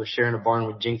 horses, and we were sharing a barn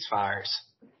with Jinx Fires.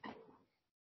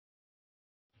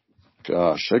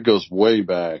 Gosh, that goes way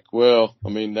back. Well, I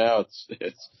mean, now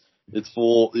it's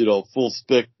full, full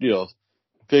spec,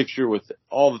 picture with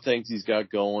all the things he's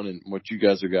got going and what you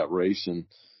guys have got racing.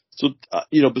 So,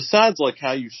 besides like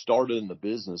how you started in the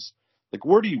business, like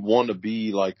where do you want to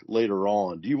be like later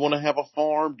on? Do you want to have a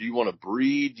farm? Do you want to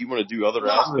breed? Do you want to do other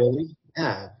Not aspects? really.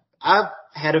 Yeah. I've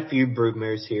had a few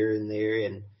broodmares here and there,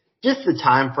 and just the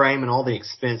time frame and all the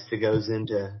expense that goes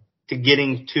into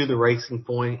getting to the racing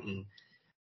point, and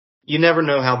you never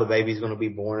know how the baby's going to be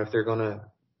born, if they're going to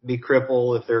be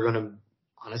crippled, if they're going to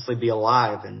honestly be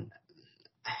alive. And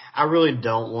I really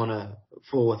don't want to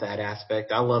fool with that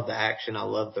aspect. I love the action. I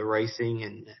love the racing,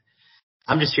 and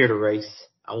I'm just here to race.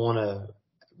 I want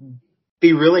to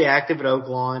be really active at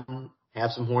Oaklawn,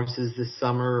 have some horses this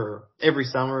summer or every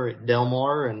summer at Del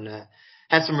Mar, and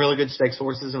have some really good stakes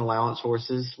horses and allowance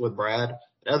horses with Brad.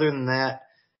 But other than that,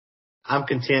 I'm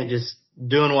content just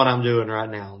doing what I'm doing right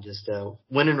now, just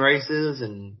winning races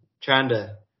and trying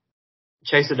to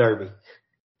chase a derby.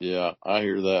 Yeah, I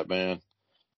hear that, man.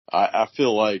 I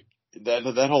feel like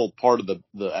that whole part of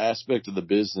the aspect of the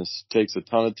business takes a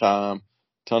ton of time,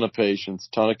 ton of patience,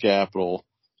 ton of capital.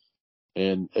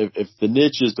 And if the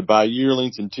niche is to buy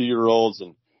yearlings and 2-year-olds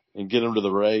and get them to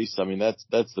the race, I mean, that's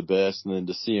the best. And then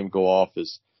to see them go off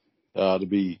is, to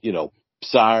be,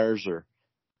 sires or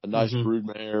a nice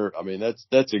broodmare. I mean,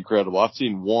 that's incredible. I've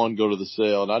seen one go to the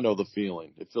sale, and I know the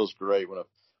feeling. It feels great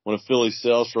when a filly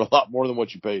sells for a lot more than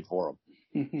what you paid for them.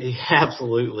 Yeah,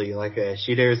 absolutely. Like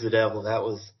She Dares the Devil, that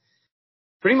was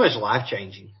pretty much life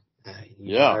changing.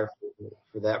 You buy her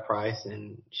for that price,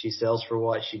 and she sells for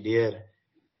what she did.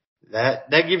 That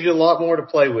gives you a lot more to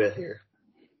play with here.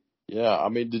 Yeah, I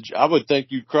mean, I would think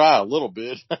you'd cry a little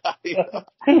bit.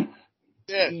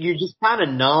 Yeah. You're just kind of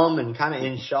numb and kind of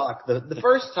in shock. The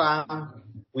first time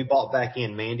we bought back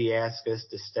in, Mandy asked us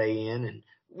to stay in, and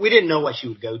we didn't know what she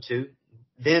would go to.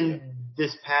 Then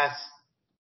this past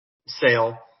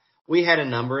sale, we had a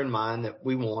number in mind that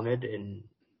we wanted, and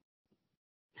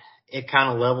it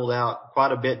kind of leveled out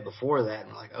quite a bit before that. And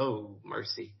we're like, oh,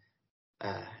 mercy,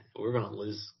 we're going to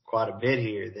lose quite a bit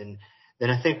here. Then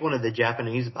I think one of the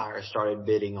Japanese buyers started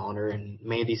bidding on her, and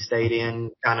Mandy stayed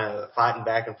in, kind of fighting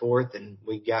back and forth, and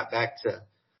we got back to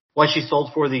what she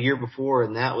sold for the year before,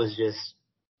 and that was just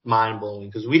mind-blowing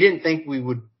because we didn't think we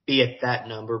would be at that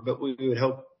number, but we would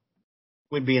hope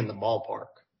we'd be in the ballpark.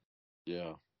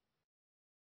 Yeah.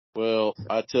 Well,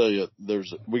 I tell you,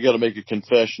 we got to make a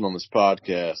confession on this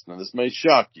podcast. Now, this may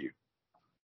shock you.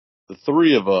 The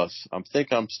three of us, I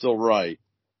think I'm still right.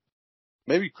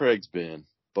 Maybe Craig's been,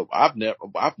 but I've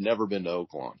never been to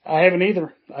Oaklawn. I haven't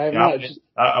either. I have not.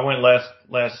 I went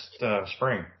last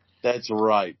spring. That's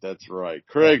right.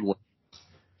 Craig went.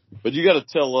 But you got to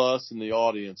tell us and the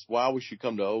audience why we should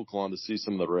come to Oaklawn to see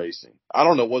some of the racing. I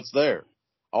don't know what's there.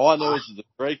 All I know is it's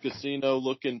a great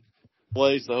casino-looking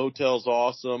place. The hotel's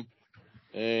awesome,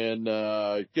 and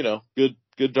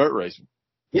good dirt racing.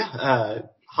 Yeah,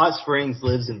 Hot Springs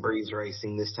lives and breathes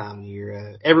racing this time of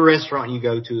year. Every restaurant you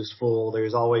go to is full.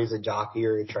 There's always a jockey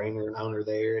or a trainer and owner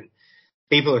there, and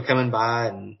people are coming by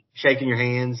and shaking your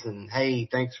hands and, hey,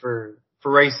 thanks for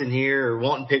racing here, or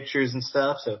wanting pictures and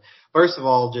stuff. So first of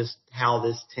all, just how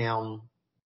this town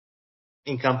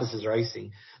encompasses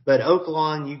racing. But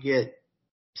Oaklawn, you get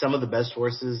some of the best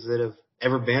horses that have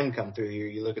ever been come through here.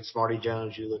 You look at Smarty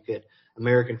Jones, you look at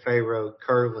American Pharaoh,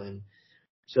 Curlin.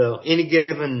 So any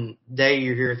given day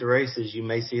you're here at the races, you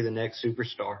may see the next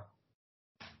superstar.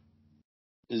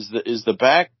 Is the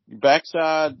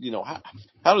backside,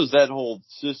 how does that whole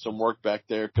system work back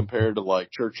there compared to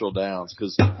like Churchill Downs?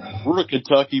 Because we're a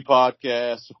Kentucky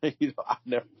podcast.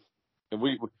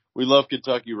 We love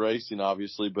Kentucky racing,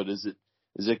 obviously, but is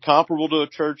it comparable to a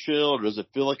Churchill, or does it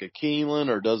feel like a Keeneland,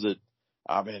 or does it?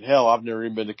 I mean, hell, I've never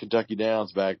even been to Kentucky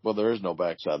Downs back. Well, there is no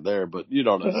backside there, but you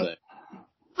know what I'm saying.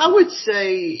 I would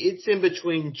say it's in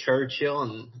between Churchill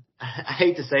and, I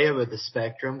hate to say it, but the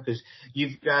Spectrum, because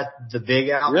you've got the big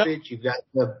outfits, You've got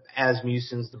the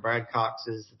Asmusens, the Brad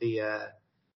Coxes,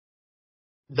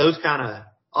 those kind of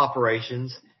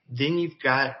operations. Then you've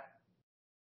got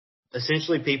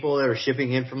essentially people that are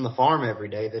shipping in from the farm every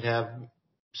day that have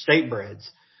state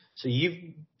breds. So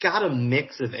you've got a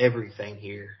mix of everything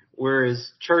here.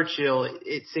 Whereas Churchill,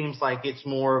 it seems like it's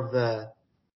more of the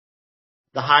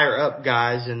higher up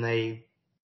guys, and they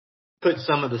put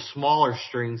some of the smaller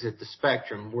strings at the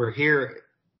Spectrum, where here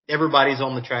everybody's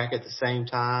on the track at the same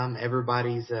time.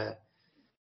 Everybody's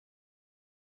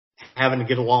having to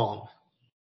get along.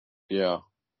 Yeah.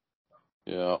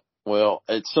 Well,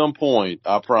 at some point,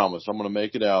 I promise, I'm going to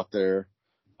make it out there.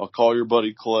 I'll call your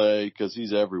buddy Clay, because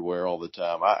he's everywhere all the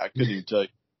time. I couldn't even tell you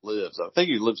where he lives. I think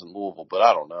he lives in Louisville, but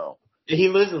I don't know. He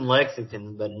lives in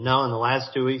Lexington, but no, in the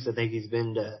last 2 weeks, I think he's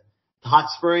been to Hot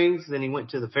Springs, then he went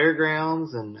to the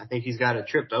fairgrounds, and I think he's got a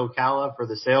trip to Ocala for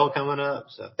the sale coming up.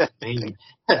 So, man,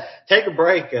 take a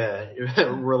break,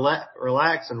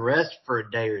 relax and rest for a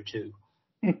day or two.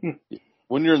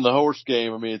 When you're in the horse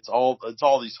game, I mean, it's all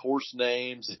these horse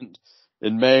names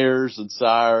and mares and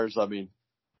sires. I mean,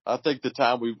 I think the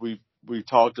time we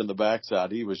talked in the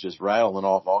backside, he was just rattling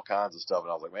off all kinds of stuff,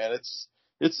 and I was like, man, it's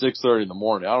 6:30 in the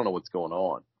morning. I don't know what's going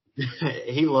on.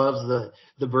 He loves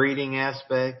the breeding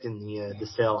aspect and the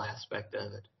sale aspect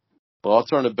of it. Well, I'll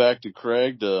turn it back to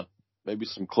Craig to maybe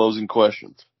some closing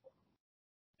questions.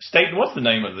 Staton, what's the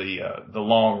name of the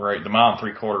long race, the 1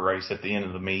 3/4 race at the end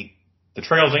of the meet? The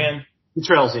Trails End? The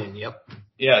Trails End, yep.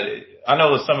 Yeah, I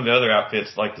know that some of the other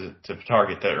outfits like to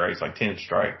target that race, like 10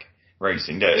 Strike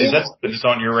Racing. Is that just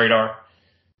on your radar?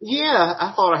 Yeah,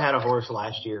 I thought I had a horse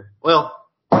last year. Well,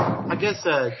 I guess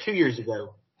 2 years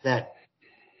ago that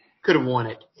could have won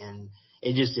it, and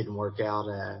it just didn't work out.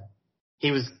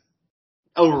 He was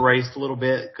over-raced a little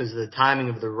bit because of the timing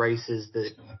of the races,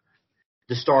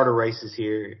 the starter races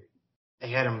here. They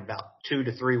had them about 2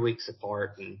 to 3 weeks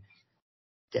apart, and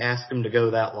to ask him to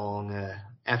go that long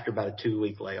after about a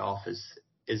 2-week layoff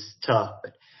is tough.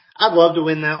 But I'd love to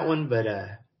win that one, but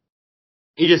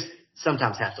you just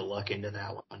sometimes have to luck into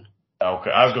that one.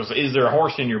 Okay, I was going to say, is there a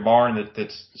horse in your barn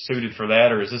that's suited for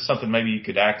that, or is this something maybe you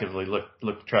could actively look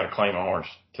to try to claim a horse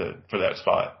for that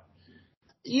spot?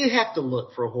 You have to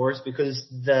look for a horse because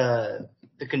the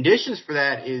conditions for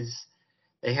that is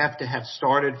they have to have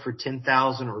started for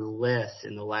 10,000 or less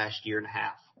in the last year and a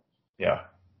half. Yeah.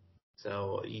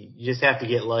 So you just have to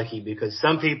get lucky because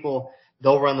some people,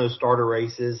 they'll run those starter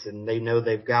races and they know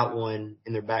they've got one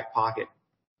in their back pocket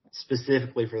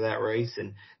specifically for that race,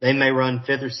 and they may run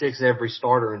 5th or 6th every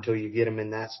starter until you get them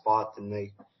in that spot, and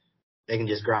they can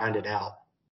just grind it out.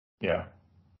 Yeah.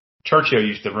 Churchill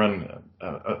used to run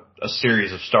a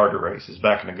series of starter races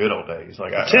back in the good old days.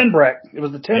 Like the 10-brack. It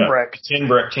was the 10-brack.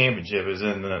 10-brack championship is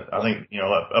in I think,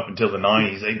 up until the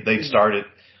 90s. They started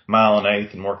mile and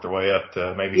 1/8 and worked their way up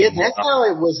to maybe. Yeah, that's how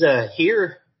it was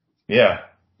here. Yeah.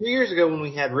 2 years ago when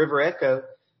we had River Echo.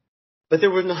 But there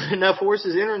were not enough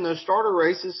horses entering those starter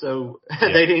races, so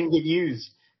they didn't get used.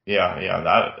 Yeah.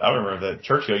 I remember that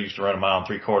Churchill used to run a 1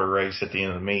 3/4 race at the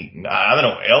end of the meet. And I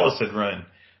know Ellis had run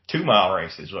 2-mile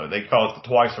races. They call it the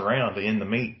twice around to end the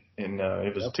meet. And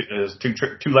it was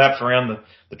two laps around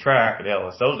the track at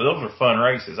Ellis. Those were fun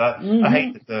races. I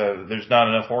hate that there's not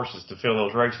enough horses to fill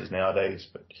those races nowadays.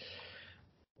 But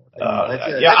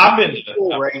I've been to a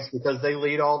cool race because they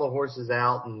lead all the horses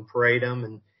out and parade them,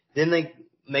 and then they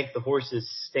make the horses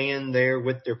stand there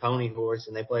with their pony horse,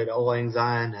 and they play the Old Lang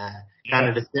Syne kind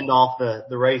of to send off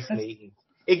the race meeting.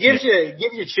 It gives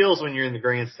you chills when you're in the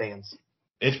grandstands.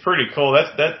 It's pretty cool.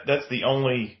 That's the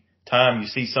only time you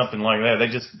see something like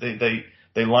that.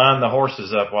 They line the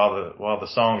horses up while the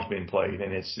song's being played,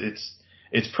 and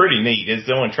it's pretty neat. It's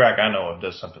the only track I know of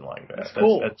does something like that. That's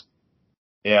cool.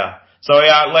 Yeah. So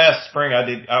last spring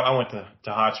I went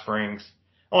to Hot Springs.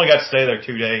 Only got to stay there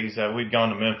 2 days. We'd gone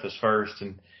to Memphis first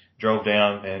and drove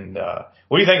down. And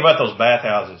what do you think about those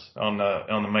bathhouses on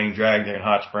the main drag there in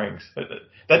Hot Springs?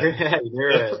 They're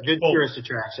a good tourist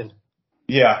attraction.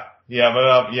 Yeah,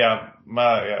 but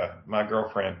my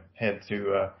girlfriend had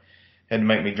to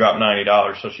make me drop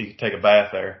 $90 so she could take a bath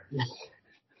there.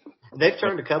 They've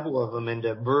turned a couple of them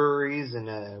into breweries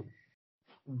and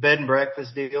bed and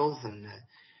breakfast deals, and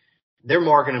they're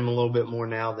marketing them a little bit more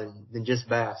now than just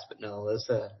baths. But no,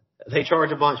 they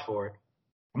charge a bunch for it.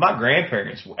 My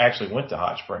grandparents actually went to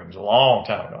Hot Springs a long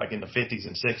time ago, like in the 50s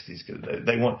and 60s, because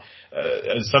they want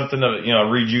something of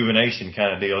a rejuvenation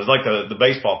kind of deal. It's like the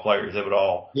baseball players that would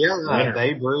all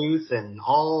Babe Ruth and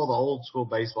all the old school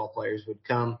baseball players would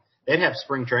come. They'd have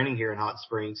spring training here in Hot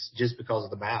Springs just because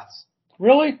of the baths.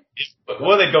 Really?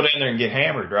 Well, they'd go down there and get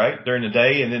hammered, right, during the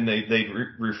day, and then they'd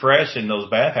refresh in those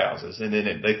bathhouses, and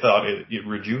then they thought it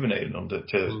rejuvenated them to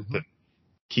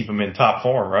keep them in top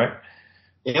form, right?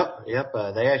 Yep.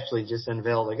 They actually just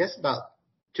unveiled, I guess about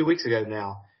 2 weeks ago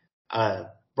now,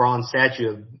 bronze statue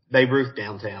of Babe Ruth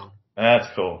downtown. That's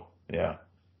cool. Yeah.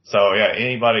 So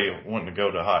anybody wanting to go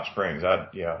to Hot Springs,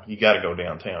 you got to go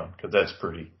downtown because that's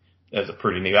a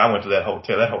pretty neat. I went to that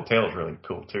hotel. That hotel is really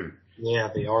cool too. Yeah,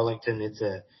 the Arlington. It's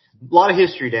a lot of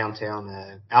history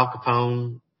downtown. Al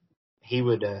Capone, he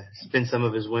would spend some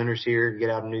of his winters here, get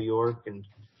out of New York and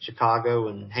Chicago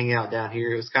and hang out down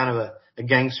here. It was kind of a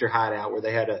gangster hideout where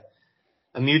they had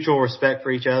a mutual respect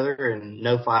for each other and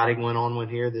no fighting went on when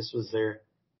here. This was their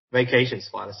vacation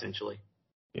spot, essentially.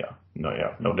 Yeah, no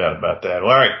doubt about that.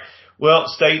 Well, all right. Well,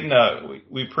 Staton,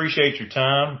 we appreciate your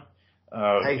time.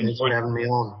 Thanks for having me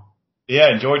on.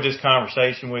 Yeah, enjoyed this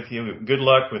conversation with you. Good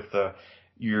luck with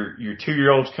your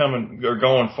 2-year-olds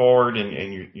going forward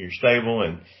and your stable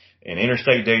and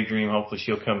Interstate Daydream. Hopefully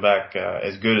she'll come back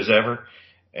as good as ever.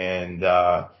 And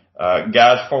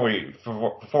guys,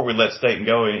 before we let Staton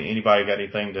go, anybody got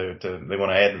anything they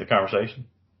want to add to the conversation?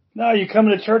 No, you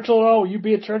coming to Churchill at all? Will you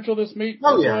be at Churchill this meet?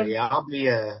 Oh yeah. I'll be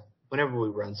whenever we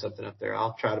run something up there,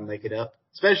 I'll try to make it up.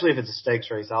 Especially if it's a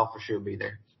stakes race, I'll for sure be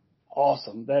there.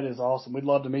 Awesome. That is awesome. We'd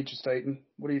love to meet you, Staton.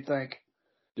 What do you think?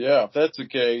 Yeah, if that's the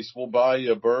case, we'll buy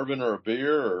you a bourbon or a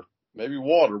beer or maybe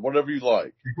water, whatever you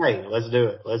like. Hey, let's do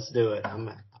it.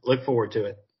 I look forward to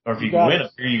it. Or if you can win a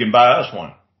beer, you can buy us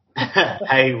one.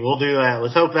 Hey, we'll do that.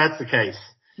 Let's hope that's the case.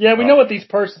 Yeah, we know what these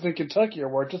purses in Kentucky are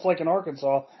worth, just like in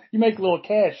Arkansas. You make a little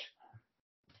cash.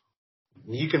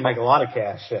 You can make a lot of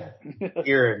cash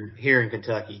here in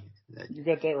Kentucky. You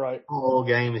got that right. The whole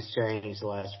game has changed the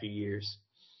last few years.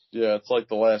 Yeah, it's like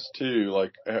the last two.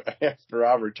 Like after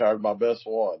I retired, my best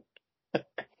one.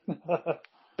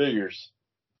 Figures.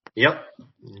 Yep.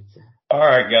 All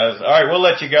right, guys. All right, we'll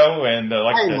let you go. And no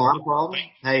problem.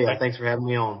 Hey, thanks for having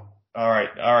me on. All right,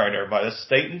 everybody. This is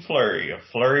Staton Flurry of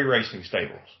Flurry Racing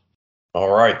Stables. All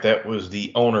right, that was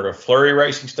the owner of Flurry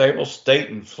Racing Stables,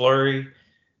 Staton Flurry.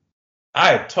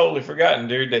 I had totally forgotten,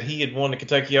 dude, that he had won the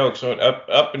Kentucky Oaks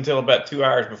up until about 2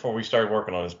 hours before we started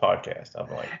working on this podcast. I'm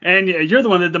like, and you're the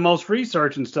one that did the most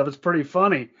research and stuff. It's pretty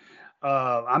funny.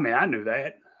 I knew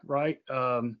that, right?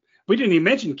 We didn't even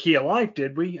mention Kia Life,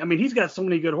 did we? I mean, he's got so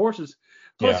many good horses.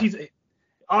 Plus, he's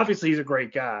a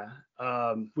great guy.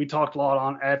 We talked a lot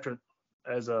on after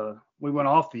as we went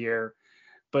off the air,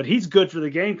 but he's good for the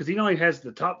game because he not only has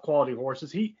the top quality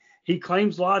horses. He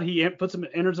claims a lot. He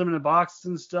enters them in the boxes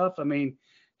and stuff. I mean,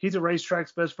 he's a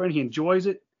racetrack's best friend. He enjoys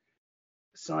it.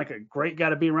 Sounds like a great guy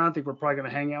to be around. I think we're probably going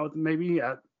to hang out with him maybe.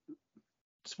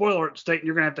 Spoiler alert, Staton,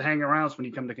 you're going to have to hang around when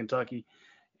you come to Kentucky.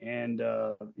 And,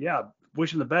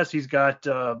 wish him the best. He's got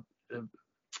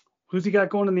who's he got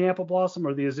going in the Apple Blossom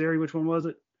or the Azeri? Which one was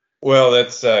it? Well,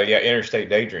 that's Interstate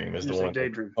Daydream is the one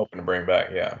Daydream. Hoping to bring back.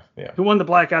 Yeah. Who won the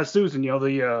Black Eyed Susan?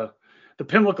 The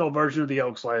Pimlico version of the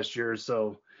Oaks last year.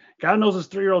 So God knows his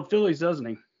 3-year-old fillies, doesn't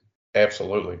he?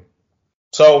 Absolutely.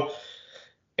 So,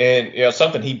 and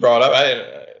something he brought up.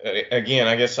 I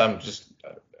guess I'm just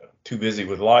too busy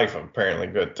with life apparently.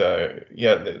 But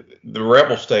the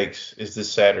Rebel Stakes is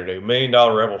this Saturday, $1 million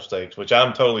Rebel Stakes, which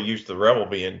I'm totally used to the Rebel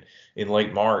being in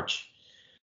late March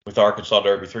with Arkansas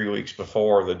Derby 3 weeks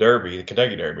before the Derby, the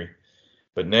Kentucky Derby.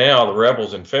 But now the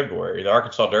Rebel's in February. The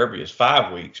Arkansas Derby is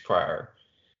 5 weeks prior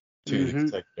to the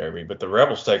Kentucky Derby. But the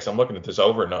Rebel Stakes, I'm looking at this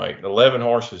overnight, 11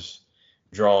 horses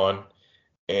drawn.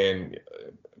 And,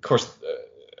 of course,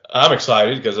 I'm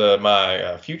excited because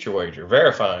my future wager,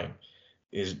 Verifying,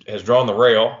 has drawn the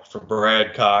rail for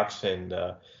Brad Cox and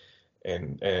the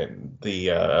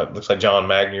looks like John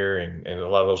Magnier and a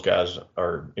lot of those guys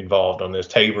are involved on this.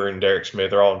 Tabor and Derek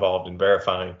Smith are all involved in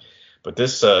Verifying. But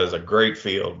this is a great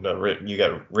field. You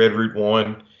got Red Route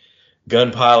 1,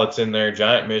 Gun Pilots in there,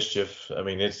 Giant Mischief. I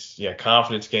mean, it's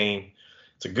confidence game.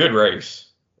 It's a good race.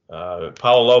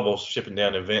 Paulo Lobos shipping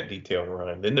down the event detail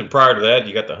run. Then prior to that,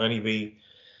 you got the Honeybee,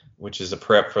 which is a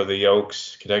prep for the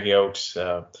Oaks, Kentucky Oaks,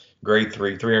 grade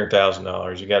 3,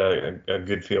 $300,000. You got a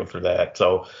good field for that.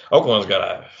 So Oklahoma's got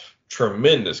a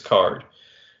tremendous card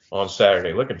on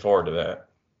Saturday. Looking forward to that.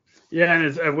 Yeah, and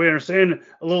as we understand,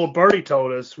 a little birdie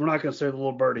told us, we're not going to say the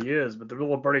little birdie is, but the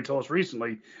little birdie told us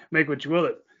recently, make what you will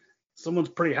it. Someone's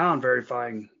pretty high on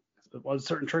Verifying. Well,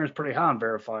 certain trainers pretty high on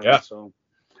Verifying. Yeah. So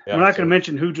we're not going to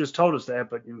mention who just told us that,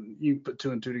 but you put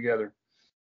 2 and 2 together.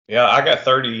 Yeah, I got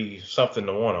 30-something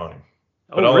to 1 on him.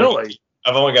 Oh, really?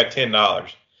 I've only got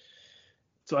 $10.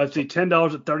 So I see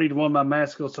 $10 at 30 to 1. My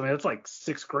math skills tell me that's like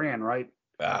 $6,000, right?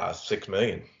 $6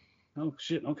 million. Oh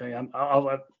shit. Okay, I'll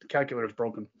the calculator's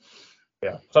broken.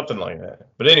 Yeah, something like that.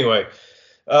 But anyway,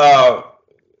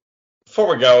 before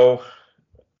we go,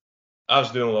 I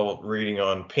was doing a little reading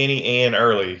on Penny Ann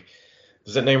Early.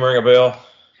 Does that name ring a bell?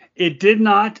 It did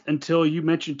not until you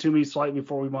mentioned to me slightly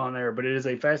before we went on air, but it is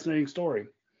a fascinating story.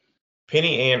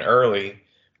 Penny Ann Early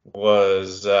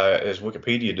was, as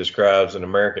Wikipedia describes, an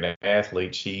American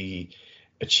athlete. She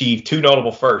achieved 2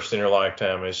 notable firsts in her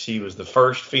lifetime, as she was the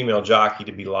first female jockey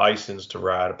to be licensed to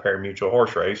ride a pari-mutuel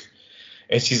horse race.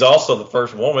 And she's also the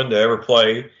first woman to ever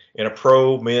play in a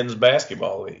pro men's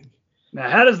basketball league. Now,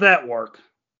 how does that work?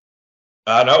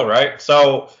 I know, right?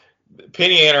 So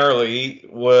Penny Ann Early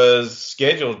was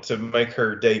scheduled to make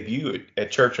her debut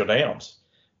at Churchill Downs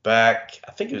back,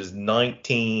 I think it was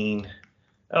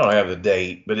I don't have the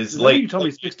date, but it's late. You told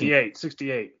me 68. It's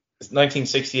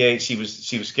 1968. She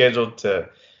was scheduled to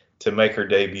to make her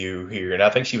debut here, and I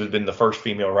think she was been the first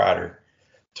female rider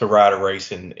to ride a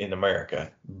race in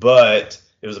America. But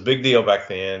it was a big deal back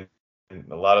then,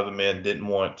 and a lot of the men didn't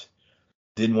want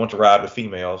to ride with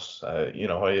females.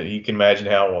 You can imagine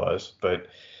how it was. But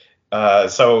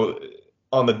so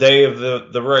on the day of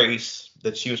the race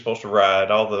that she was supposed to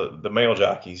ride, all the male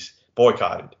jockeys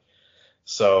boycotted.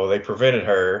 So they prevented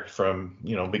her from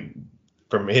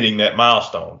hitting that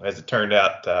milestone. As it turned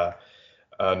out,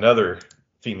 another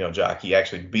female jockey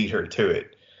actually beat her to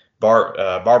it.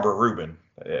 Barbara Rubin,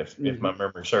 if my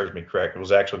memory serves me correct,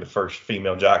 was actually the first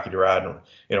female jockey to ride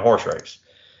in a horse race.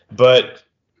 But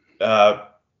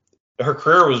her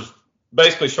career was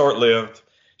basically short-lived.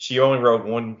 She only rode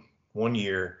one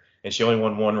year, and she only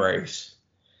won one race.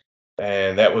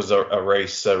 And that was a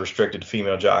race restricted to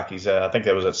female jockeys. I think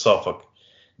that was at Suffolk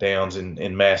Downs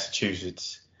in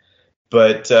Massachusetts.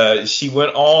 But she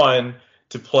went on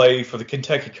to play for the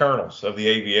Kentucky Colonels of the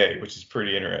AVA, which is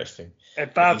pretty interesting.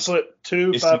 At 5'2",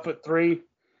 5'3".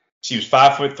 She was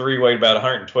 5'3", weighed about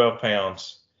 112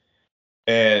 pounds,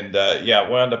 and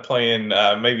wound up playing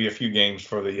maybe a few games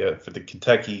for the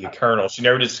Kentucky Colonels. She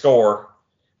never did score,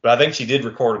 but I think she did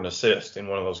record an assist in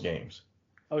one of those games.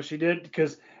 Oh, she did?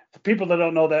 Because the people that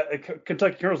don't know that,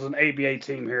 Kentucky Colonels is an ABA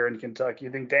team here in Kentucky.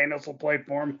 I think Danielson played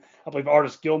for them. I believe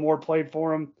Artis Gilmore played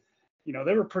for them.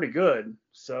 They were pretty good.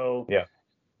 So yeah.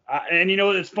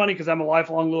 It's funny because I'm a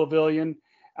lifelong Louisvillian.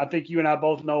 I think you and I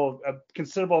both know a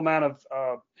considerable amount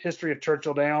of history of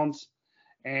Churchill Downs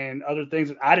and other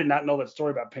things. I did not know that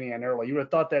story about Penny Ann Early. You would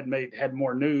have thought that had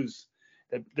more news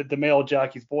that the male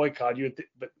jockeys boycott.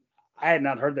 But I had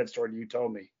not heard that story. You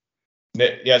told me.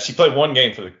 Yeah, she played one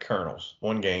game for the Colonels,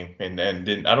 one game, and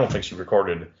didn't. I don't think she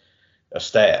recorded a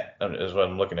stat, is what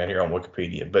I'm looking at here on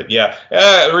Wikipedia. But yeah,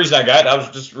 the reason I was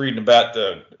just reading about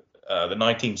the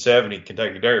 1970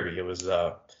 Kentucky Derby. It was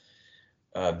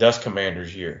Dust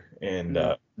Commander's year,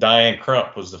 and Diane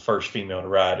Crump was the first female to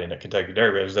ride in a Kentucky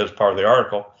Derby. That was part of the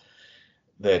article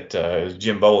that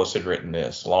Jim Bolus had written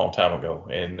this a long time ago,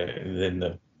 and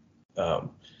then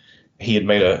he had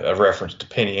made a reference to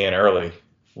Penny Ann Early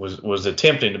was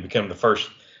attempting to become the first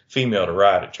female to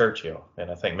ride at Churchill, and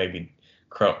I think maybe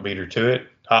Crump beat her to it,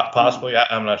 possibly.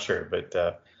 I'm not sure, but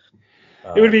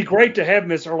it would be great to have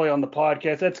Miss Early on the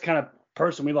podcast. That's the kind of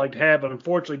person we like to have, but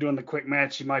unfortunately, doing the quick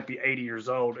match, she might be 80 years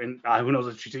old, and who knows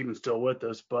if she's even still with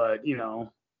us. But we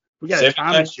got a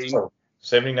time machine.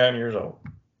 79 years old.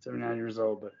 79 years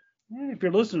old, but if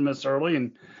you're listening, Miss Early,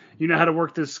 and you know how to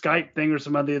work this Skype thing or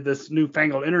some of this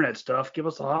newfangled internet stuff, give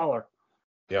us a holler.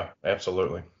 Yeah,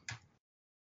 absolutely.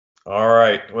 All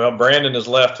right. Well, Brandon has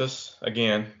left us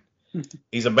again.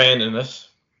 He's abandoned us.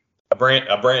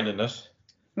 Abandoned us.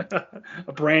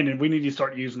 Brandon, we need to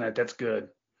start using that. That's good.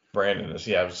 Brandon us,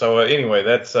 yeah. So anyway,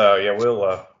 that's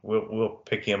we'll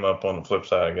pick him up on the flip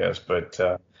side, I guess. But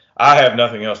I have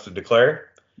nothing else to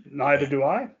declare. Neither do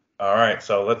I. All right.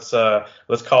 So let's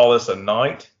call this a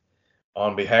night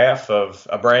on behalf of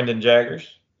Brandon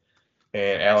Jaggers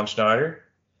and Alan Schneider.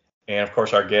 And, of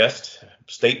course, our guest,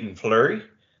 Staton Flurry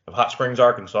of Hot Springs,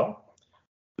 Arkansas.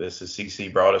 This is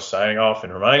CC Broaddus signing off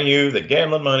and reminding you that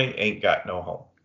gambling money ain't got no home.